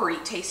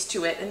soury taste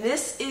to it. And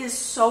this is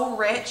so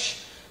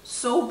rich,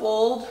 so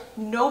bold,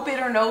 no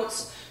bitter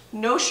notes,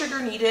 no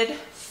sugar needed,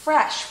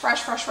 fresh,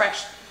 fresh, fresh,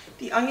 fresh.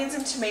 The onions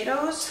and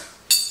tomatoes,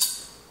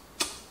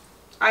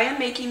 I am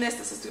making this.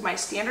 This is my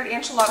standard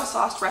enchilada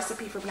sauce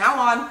recipe from now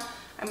on.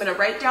 I'm gonna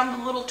write down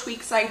the little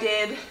tweaks I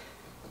did. I'm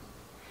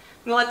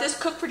gonna let this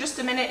cook for just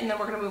a minute and then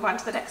we're gonna move on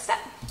to the next step.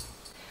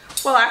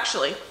 Well,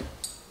 actually,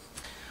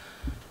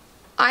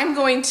 I'm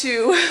going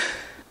to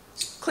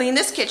clean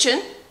this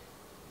kitchen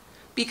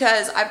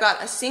because I've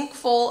got a sink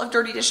full of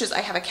dirty dishes.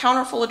 I have a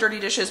counter full of dirty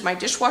dishes. My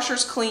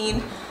dishwasher's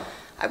clean.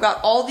 I've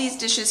got all these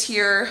dishes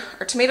here.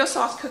 Our tomato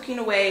sauce cooking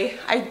away.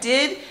 I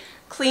did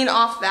clean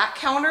off that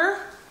counter.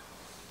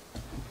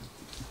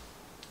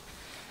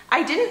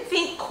 I didn't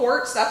think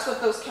quartz, that's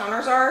what those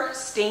counters are,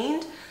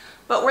 stained,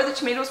 but where the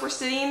tomatoes were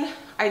sitting,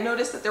 I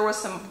noticed that there was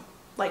some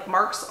like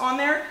marks on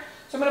there.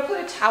 So I'm gonna put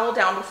a towel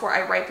down before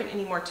I ripen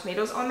any more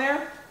tomatoes on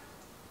there.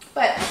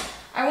 But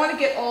I wanna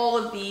get all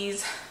of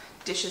these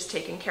dishes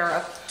taken care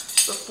of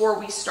before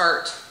we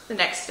start the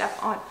next step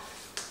on.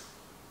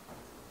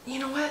 You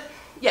know what?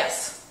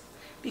 Yes,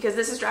 because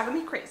this is driving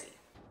me crazy.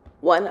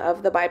 One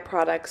of the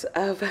byproducts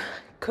of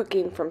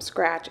cooking from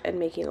scratch and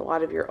making a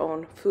lot of your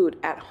own food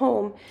at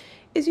home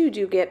is you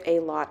do get a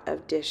lot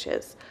of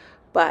dishes.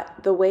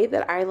 But the way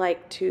that I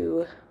like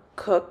to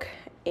cook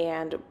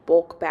and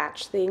bulk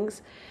batch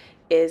things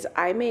is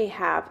I may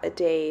have a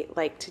day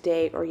like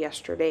today or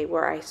yesterday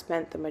where I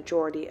spent the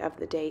majority of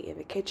the day in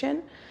the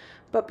kitchen.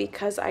 But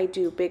because I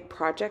do big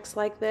projects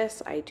like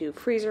this, I do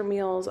freezer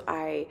meals,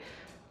 I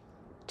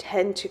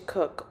tend to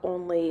cook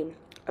only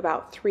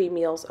about 3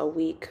 meals a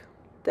week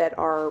that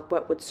are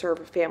what would serve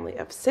a family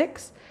of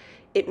 6.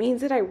 It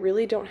means that I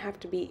really don't have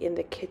to be in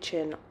the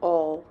kitchen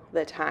all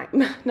the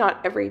time. Not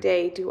every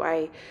day do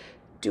I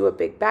do a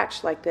big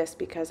batch like this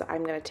because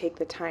I'm going to take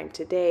the time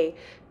today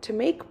to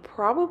make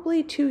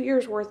probably 2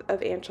 years worth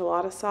of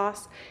enchilada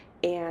sauce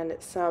and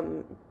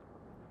some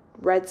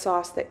red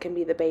sauce that can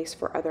be the base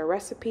for other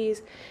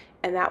recipes.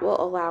 And that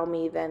will allow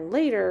me then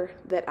later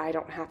that I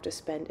don't have to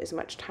spend as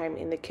much time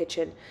in the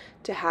kitchen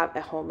to have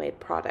a homemade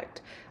product.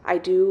 I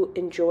do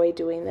enjoy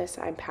doing this.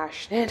 I'm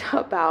passionate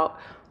about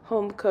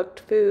home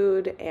cooked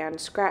food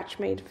and scratch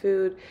made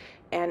food,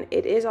 and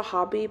it is a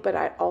hobby, but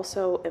I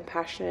also am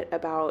passionate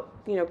about,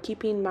 you know,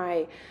 keeping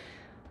my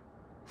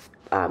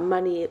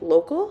money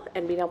local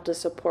and being able to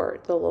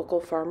support the local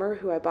farmer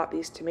who I bought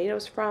these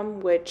tomatoes from,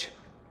 which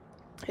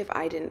if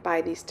I didn't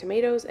buy these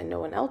tomatoes and no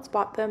one else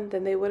bought them,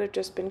 then they would have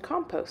just been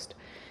compost.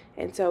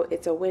 And so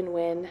it's a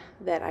win-win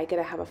that I get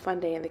to have a fun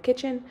day in the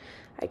kitchen,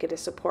 I get to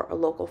support a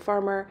local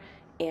farmer,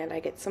 and I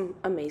get some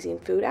amazing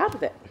food out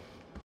of it.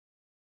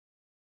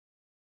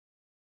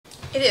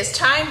 It is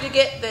time to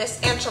get this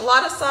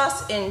enchilada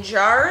sauce in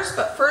jars,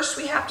 but first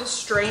we have to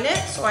strain it.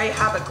 So I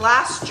have a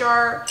glass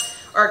jar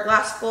or a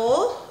glass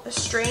bowl, a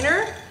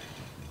strainer,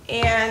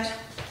 and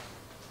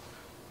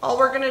All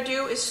we're gonna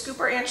do is scoop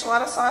our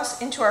enchilada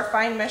sauce into our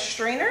fine mesh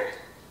strainer.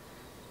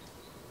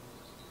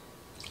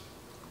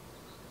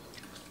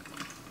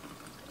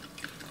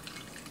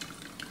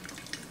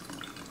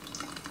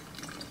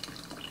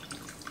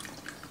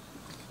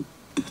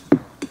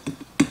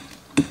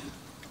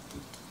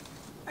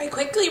 I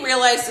quickly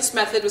realized this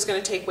method was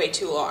going to take way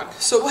too long.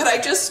 So what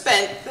I just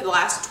spent the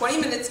last 20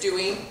 minutes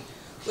doing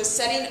was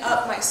setting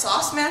up my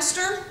sauce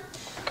master.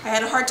 I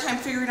had a hard time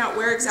figuring out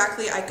where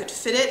exactly I could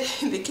fit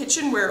it in the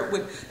kitchen where it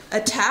would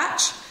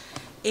attach.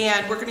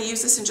 And we're going to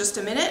use this in just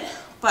a minute.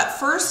 But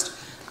first,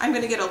 I'm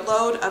going to get a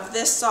load of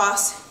this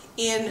sauce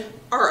in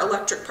our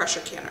electric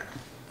pressure canner,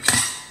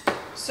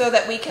 so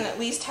that we can at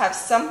least have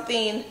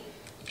something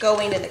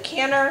going in the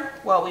canner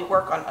while we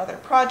work on other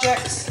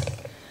projects.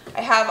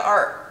 I have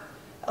our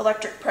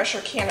electric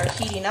pressure canner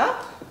heating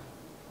up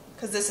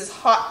because this is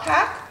hot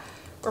pack.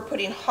 We're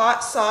putting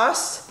hot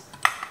sauce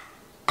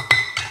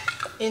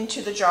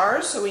into the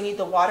jars, so we need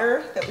the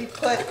water that we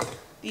put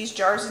these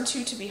jars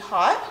into to be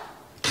hot.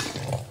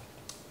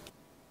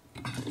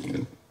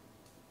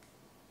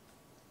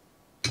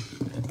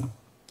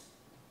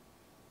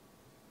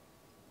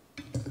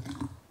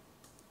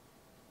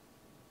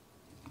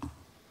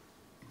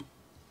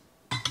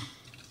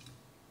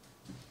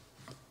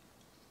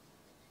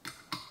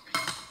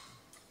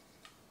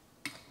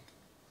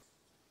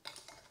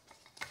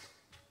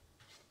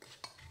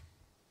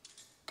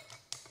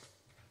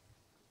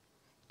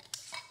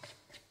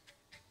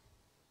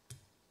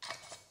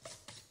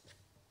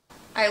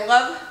 I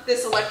love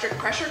this electric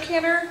pressure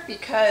canner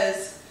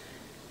because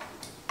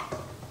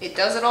it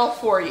does it all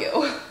for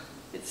you.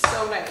 It's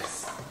so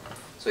nice.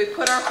 So we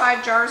put our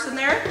 5 jars in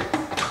there.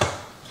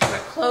 I'm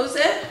going to close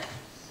it,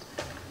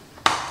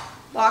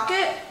 lock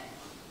it,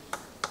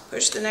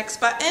 push the next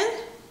button.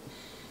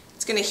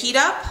 It's going to heat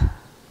up.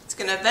 It's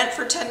going to vent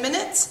for 10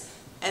 minutes,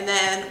 and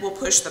then we'll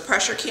push the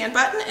pressure can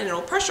button and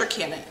it'll pressure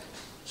can it.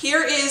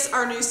 Here is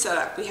our new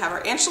setup. We have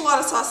our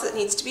enchilada sauce that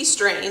needs to be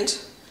strained.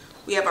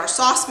 We have our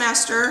sauce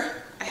master.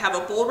 I have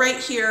a bowl right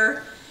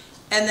here,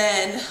 and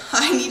then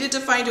I needed to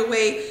find a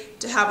way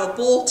to have a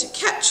bowl to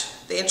catch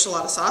the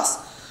enchilada sauce.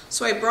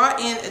 So I brought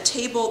in a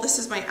table. This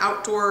is my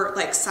outdoor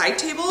side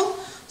table.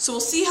 So we'll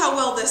see how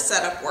well this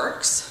setup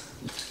works.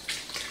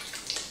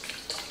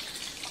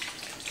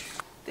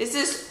 This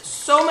is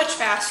so much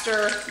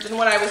faster than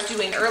what I was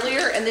doing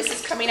earlier, and this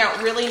is coming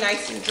out really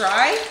nice and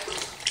dry.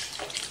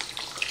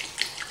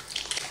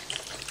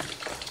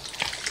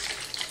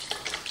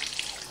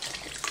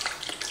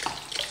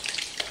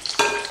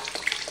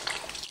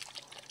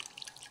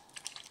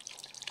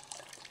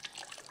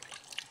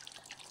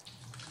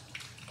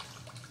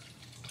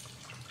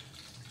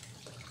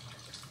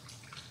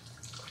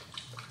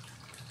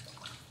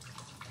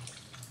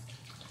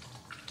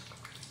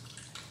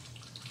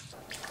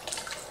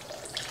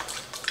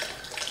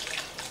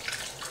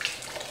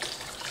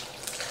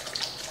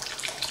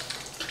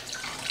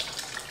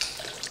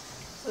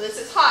 This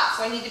is hot,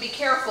 so I need to be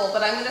careful,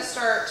 but I'm going to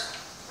start,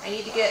 I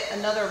need to get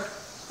another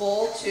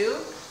bowl too.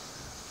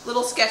 A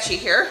little sketchy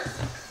here.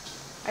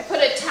 I put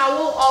a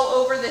towel all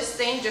over this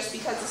thing just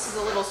because this is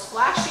a little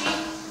splashy.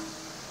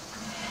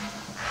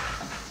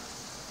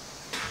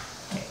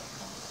 Okay.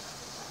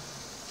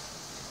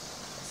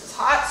 This is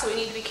hot, so we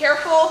need to be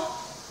careful.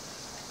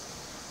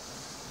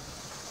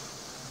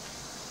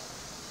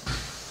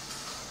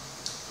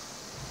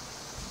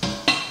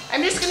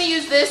 I'm just going to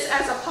use this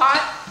as a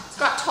pot. It's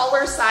got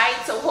taller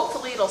sides, so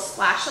hopefully it'll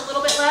splash a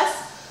little bit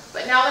less.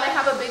 But now that I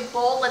have a big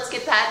bowl, let's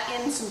get that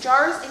in some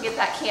jars and get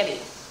that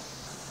candied.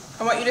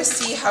 I want you to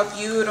see how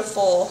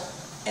beautiful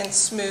and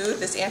smooth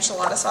this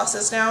enchilada sauce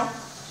is now.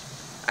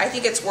 I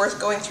think it's worth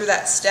going through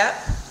that step.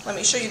 Let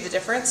me show you the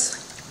difference.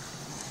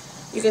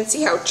 You can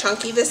see how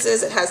chunky this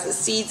is. It has the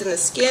seeds and the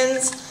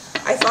skins.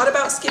 I thought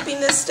about skipping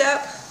this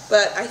step,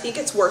 but I think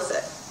it's worth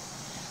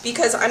it,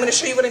 because I'm going to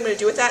show you what I'm going to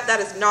do with that. That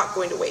is not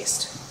going to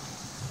waste.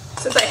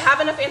 Since I have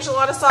enough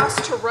enchilada sauce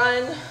to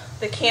run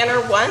the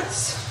canner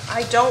once,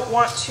 I don't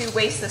want to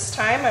waste this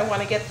time. I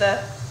want to get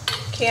the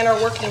canner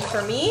working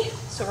for me.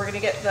 So we're going to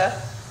get the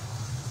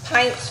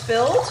pints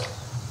filled.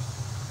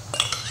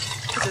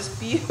 This is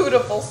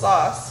beautiful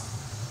sauce.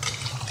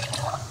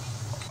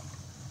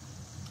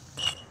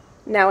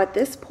 Now at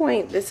this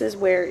point, this is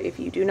where if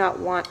you do not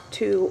want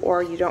to,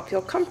 or you don't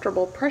feel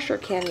comfortable pressure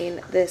canning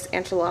this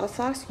enchilada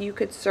sauce, you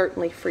could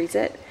certainly freeze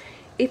it.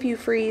 If you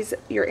freeze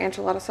your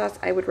enchilada sauce,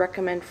 I would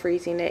recommend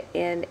freezing it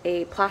in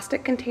a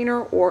plastic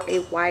container or a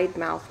wide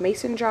mouth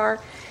mason jar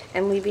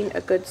and leaving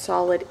a good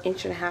solid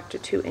 1.5 to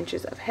 2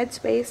 inches of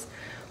headspace.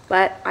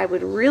 But I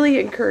would really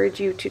encourage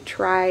you to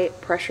try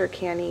pressure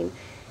canning.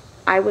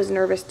 I was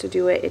nervous to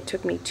do it. It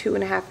took me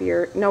 2.5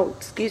 years, no,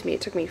 excuse me,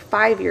 it took me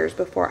 5 years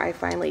before I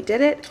finally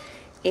did it,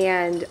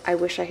 and I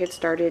wish I had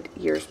started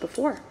years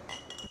before.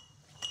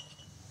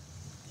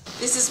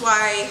 This is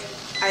why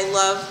I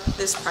love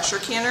this pressure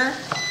canner.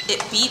 It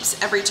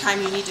beeps every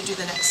time you need to do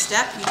the next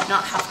step. You do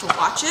not have to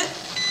watch it.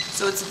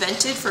 So it's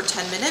vented for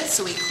 10 minutes.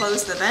 So we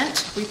close the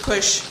vent, we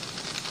push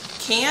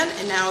can,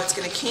 and now it's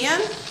gonna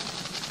can.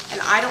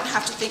 And I don't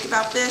have to think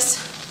about this.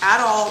 at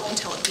all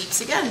until it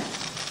beeps again.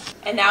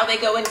 And now they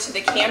go into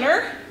the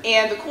canner,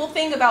 and the cool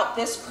thing about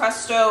this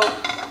Presto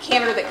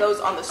canner that goes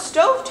on the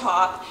stove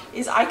top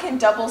is I can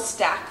double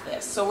stack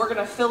this. So we're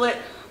gonna fill it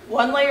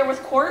one layer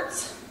with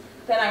quartz,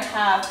 then I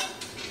have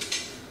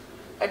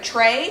a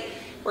tray.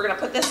 We're gonna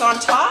put this on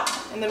top,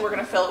 and then we're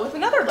gonna fill it with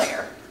another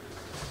layer.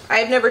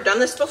 I've never done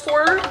this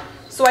before,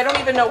 so I don't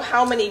even know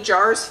how many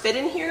jars fit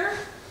in here.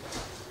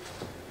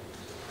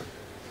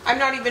 I'm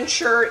not even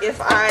sure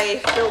if I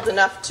filled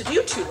enough to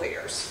do 2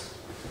 layers.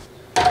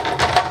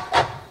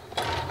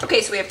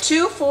 Okay, so we have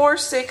 2, 4,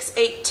 6,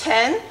 8,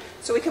 10.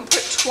 So we can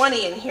put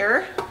 20 in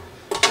here.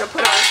 We're gonna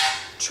put our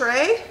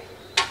tray.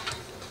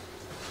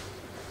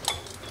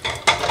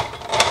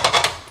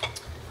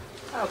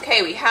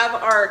 Okay, we have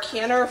our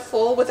canner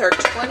full with our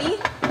 20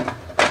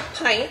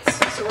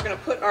 pints. So we're gonna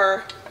put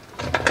our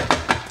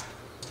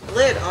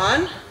lid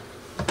on.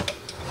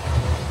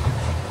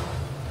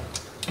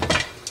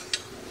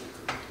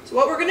 So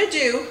what we're gonna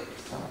do,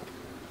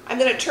 I'm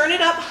gonna turn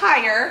it up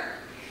higher.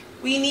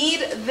 We need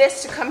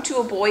this to come to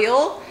a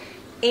boil,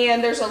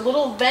 and there's a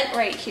little vent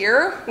right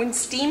here. When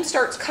steam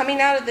starts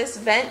coming out of this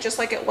vent, just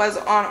like it was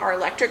on our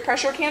electric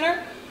pressure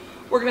canner,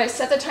 we're gonna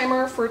set the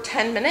timer for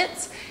 10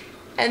 minutes.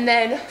 And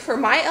then for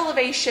my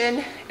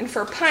elevation and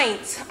for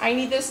pints, I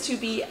need this to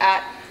be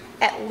at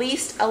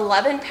least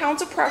 11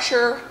 pounds of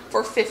pressure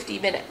for 50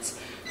 minutes.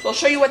 So I'll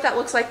show you what that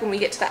looks like when we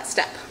get to that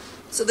step.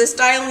 So this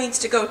dial needs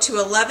to go to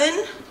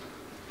 11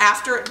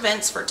 after it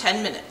vents for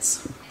 10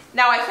 minutes.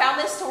 Now I found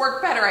this to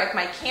work better. I have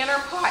my canner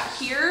pot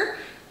here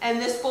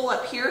and this bowl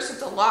up here, so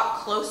it's a lot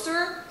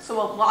closer, so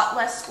a lot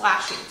less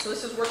splashing. So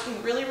this is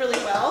working really, really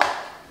well.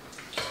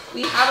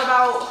 We have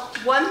about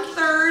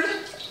 1/3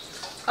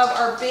 of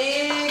our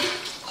big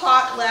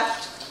pot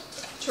left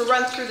to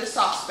run through the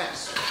sauce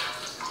master.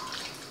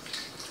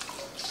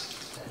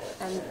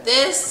 And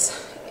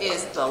this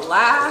is the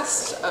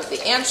last of the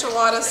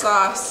enchilada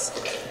sauce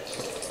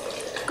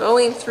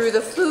going through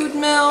the food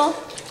mill.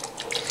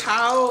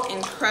 How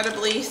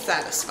incredibly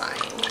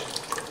satisfying.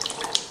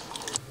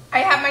 I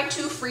have my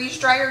 2 freeze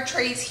dryer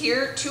trays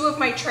here. 2 of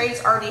my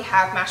trays already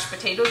have mashed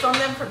potatoes on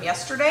them from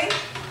yesterday.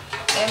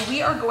 And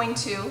we are going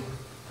to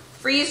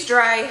freeze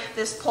dry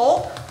this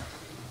pulp,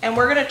 and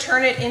we're gonna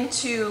turn it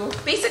into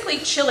basically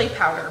chili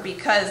powder,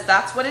 because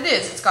that's what it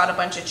is. It's got a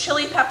bunch of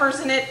chili peppers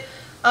in it,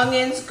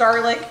 onions,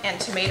 garlic, and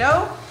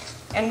tomato.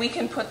 And we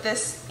can put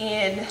this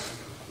in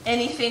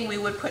anything we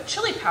would put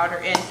chili powder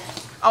in.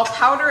 I'll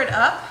powder it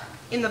up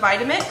in the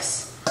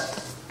Vitamix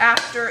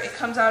after it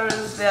comes out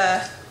of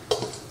the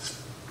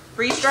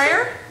freeze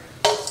dryer,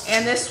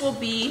 and this will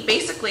be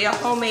basically a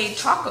homemade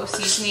taco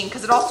seasoning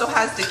because it also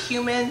has the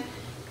cumin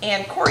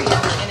and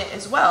coriander in it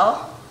as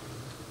well.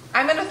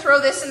 I'm going to throw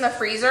this in the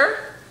freezer,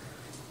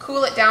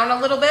 cool it down a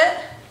little bit,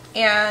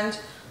 and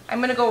I'm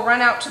going to go run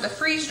out to the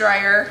freeze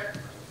dryer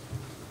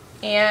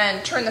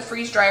and turn the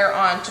freeze dryer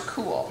on to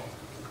cool.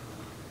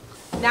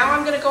 Now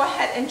I'm going to go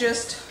ahead and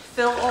just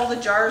fill all the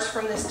jars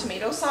from this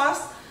tomato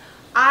sauce.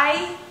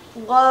 I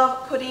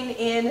love putting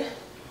in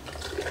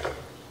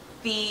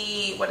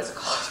the, what is it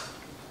called?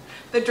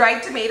 The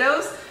dried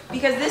tomatoes,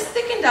 because this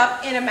thickened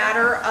up in a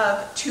matter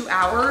of 2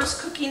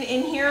 hours cooking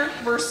in here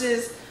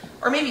versus,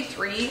 or maybe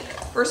 3,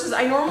 versus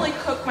I normally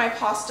cook my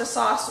pasta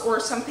sauce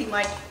or something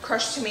like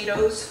crushed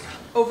tomatoes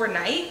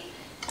overnight.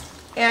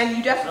 And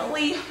you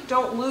definitely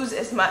don't lose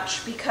as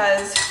much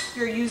because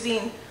you're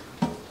using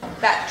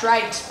that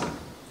dried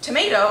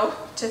tomato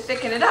to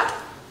thicken it up.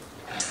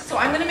 So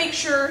I'm gonna make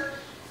sure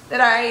that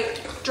I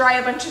dry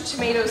a bunch of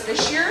tomatoes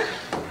this year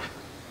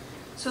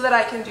so that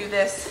I can do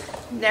this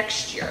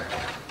next year.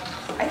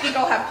 I think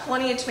I'll have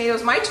plenty of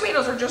tomatoes. My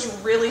tomatoes are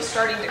just really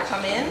starting to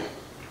come in.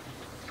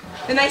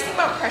 The nice thing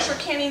about pressure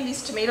canning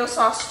these tomato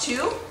sauce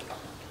too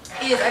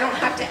is I don't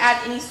have to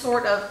add any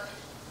sort of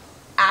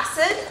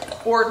acid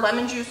or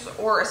lemon juice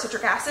or a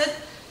citric acid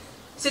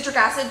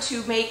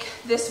to make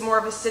this more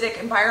of an acidic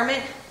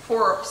environment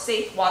for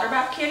safe water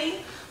bath canning,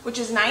 which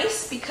is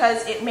nice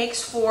because it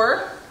makes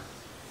for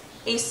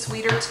a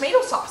sweeter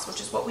tomato sauce,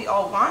 which is what we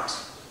all want.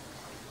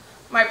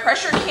 My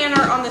pressure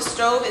canner on the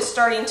stove is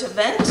starting to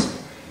vent,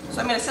 so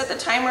I'm going to set the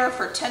timer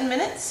for 10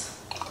 minutes.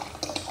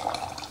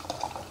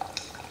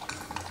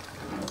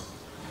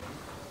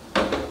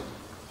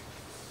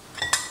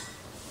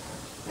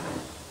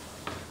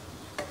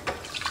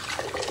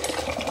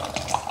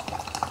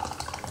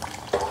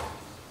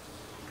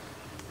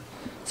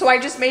 So I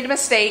just made a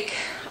mistake.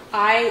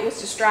 I was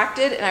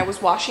distracted and I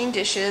was washing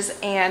dishes,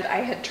 and I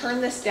had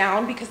turned this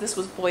down because this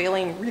was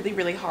boiling really,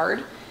 really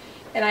hard.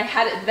 And I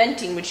had it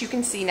venting, which you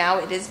can see now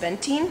it is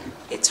venting.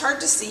 It's hard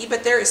to see,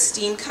 but there is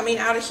steam coming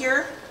out of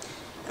here.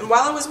 And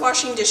while I was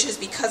washing dishes,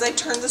 because I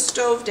turned the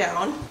stove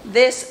down,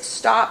 this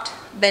stopped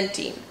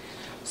venting.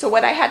 So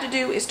what I had to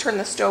do is turn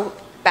the stove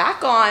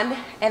back on,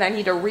 and I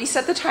need to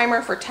reset the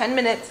timer for 10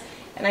 minutes,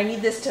 and I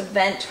need this to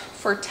vent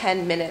for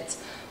 10 minutes.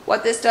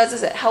 What this does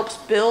is it helps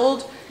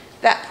build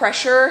that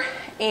pressure,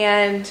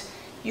 and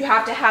you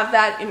have to have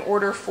that in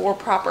order for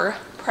proper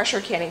pressure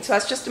canning. So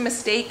that's just a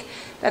mistake.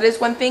 That is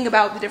one thing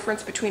about the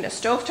difference between a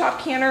stovetop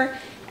canner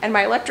And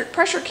my electric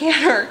pressure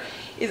canner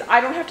is,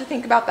 I don't have to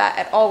think about that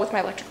at all with my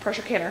electric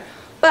pressure canner.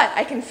 But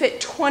I can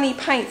fit 20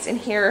 pints in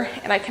here,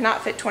 and I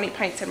cannot fit 20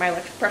 pints in my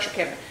electric pressure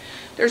canner.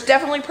 There's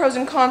definitely pros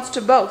and cons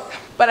to both,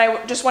 but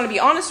I just want to be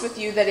honest with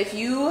you that if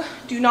you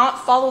do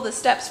not follow the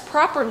steps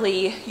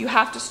properly, you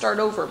have to start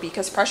over,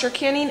 because pressure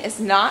canning is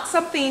not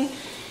something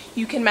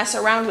you can mess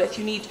around with.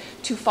 You need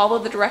to follow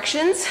the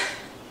directions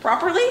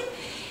properly,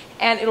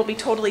 and it'll be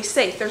totally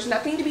safe. There's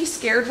nothing to be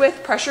scared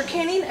with pressure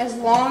canning as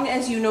long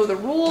as you know the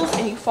rules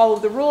and you follow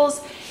the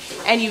rules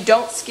and you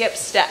don't skip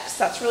steps.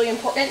 That's really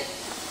important.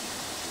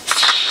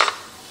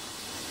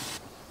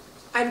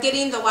 I'm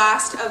getting the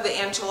last of the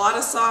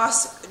enchilada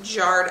sauce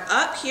jarred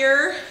up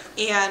here,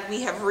 and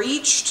we have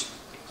reached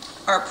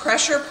our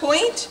pressure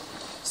point.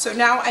 So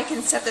now I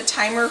can set the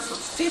timer for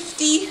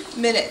 50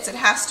 minutes. It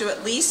has to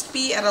at least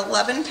be at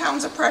 11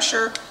 pounds of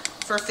pressure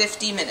for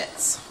 50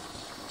 minutes.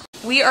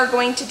 We are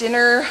going to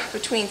dinner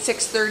between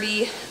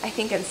 6:30, I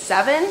think, and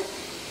 7.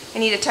 I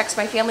need to text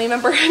my family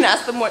member and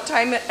ask them what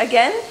time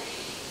again.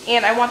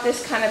 And I want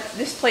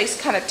this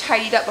place kind of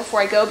tidied up before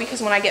I go, because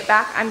when I get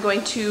back, I'm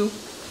going to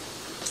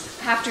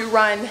have to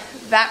run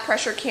that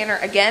pressure canner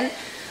again.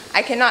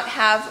 I cannot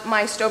have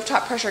my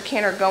stovetop pressure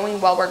canner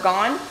going while we're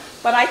gone,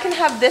 but I can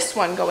have this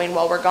one going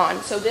while we're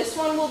gone. So this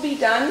one will be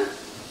done.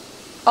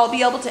 I'll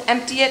be able to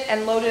empty it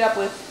and load it up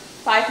with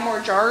 5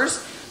 more jars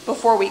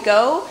before we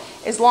go,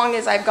 as long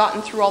as I've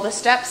gotten through all the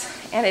steps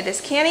and it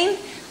is canning.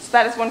 So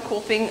that is one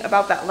cool thing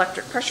about that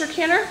electric pressure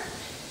canner.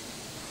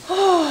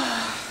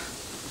 Oh,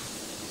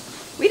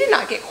 we did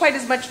not get quite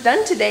as much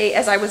done today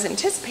as I was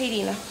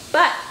anticipating,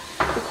 but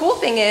the cool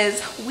thing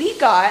is we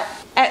got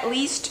at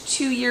least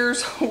 2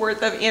 years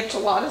worth of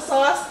enchilada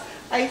sauce.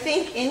 I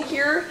think in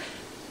here,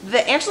 the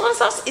enchilada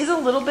sauce is a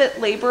little bit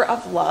labor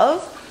of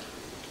love,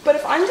 but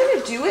if I'm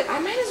gonna do it, I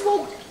might as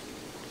well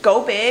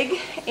go big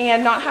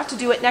and not have to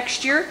do it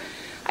next year.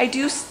 I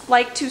do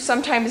like to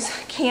sometimes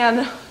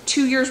can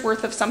 2 years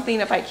worth of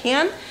something if I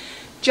can,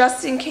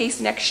 just in case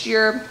next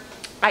year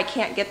I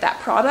can't get that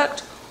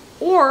product,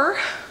 or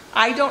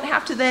I don't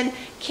have to then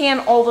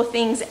can all the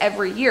things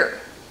every year.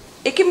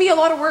 It can be a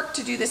lot of work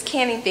to do this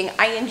canning thing.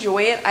 I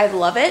enjoy it, I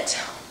love it,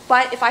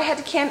 but if I had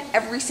to can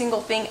every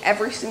single thing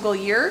every single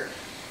year,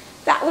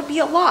 that would be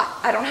a lot.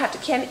 I don't have to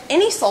can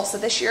any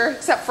salsa this year,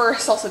 except for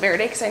salsa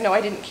verde, because I know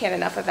I didn't can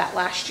enough of that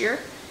last year.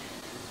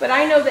 But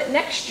I know that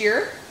next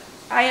year,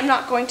 I am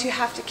not going to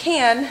have to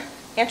can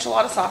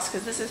enchilada sauce,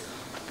 because this is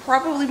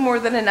probably more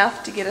than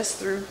enough to get us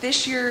through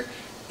this year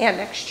and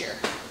next year.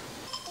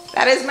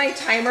 That is my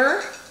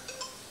timer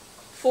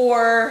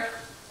for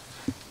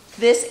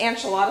this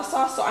enchilada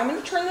sauce. So I'm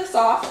going to turn this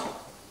off,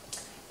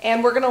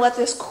 and we're going to let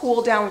this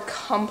cool down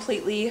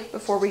completely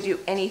before we do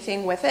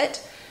anything with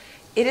it.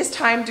 It is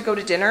time to go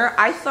to dinner.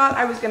 I thought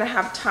I was going to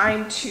have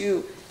time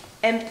to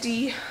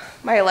empty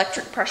my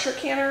electric pressure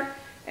canner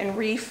and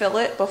refill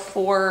it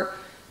before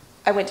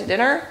I went to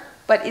dinner,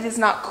 but it is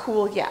not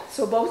cool yet.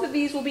 So both of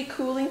these will be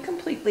cooling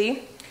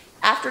completely.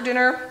 After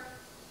dinner,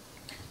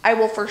 I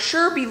will for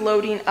sure be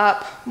loading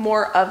up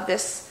more of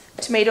this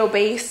tomato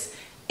base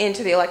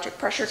into the electric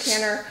pressure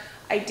canner.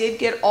 I did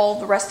get all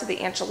the rest of the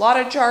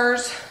enchilada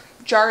jars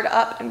jarred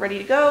up and ready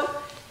to go,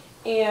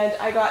 and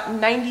I got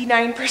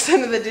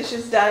 99% of the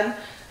dishes done.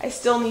 I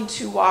still need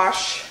to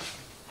wash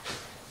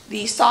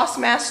the sauce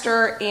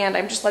master, and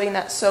I'm just letting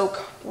that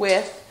soak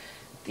with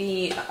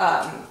the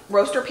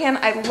roaster pan.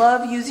 I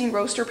love using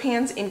roaster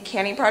pans in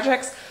canning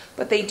projects,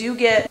 but they do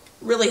get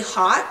really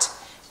hot,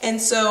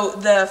 and so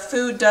the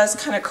food does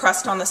kind of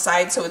crust on the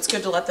side, so it's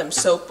good to let them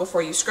soak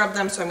before you scrub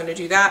them, so I'm going to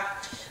do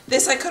that.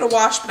 This I could have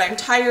washed, but I'm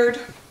tired,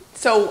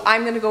 so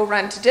I'm going to go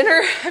run to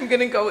dinner. I'm going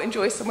to go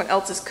enjoy someone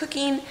else's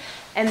cooking,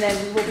 and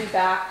then we will be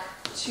back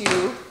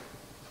to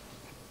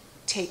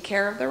take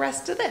care of the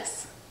rest of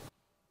this.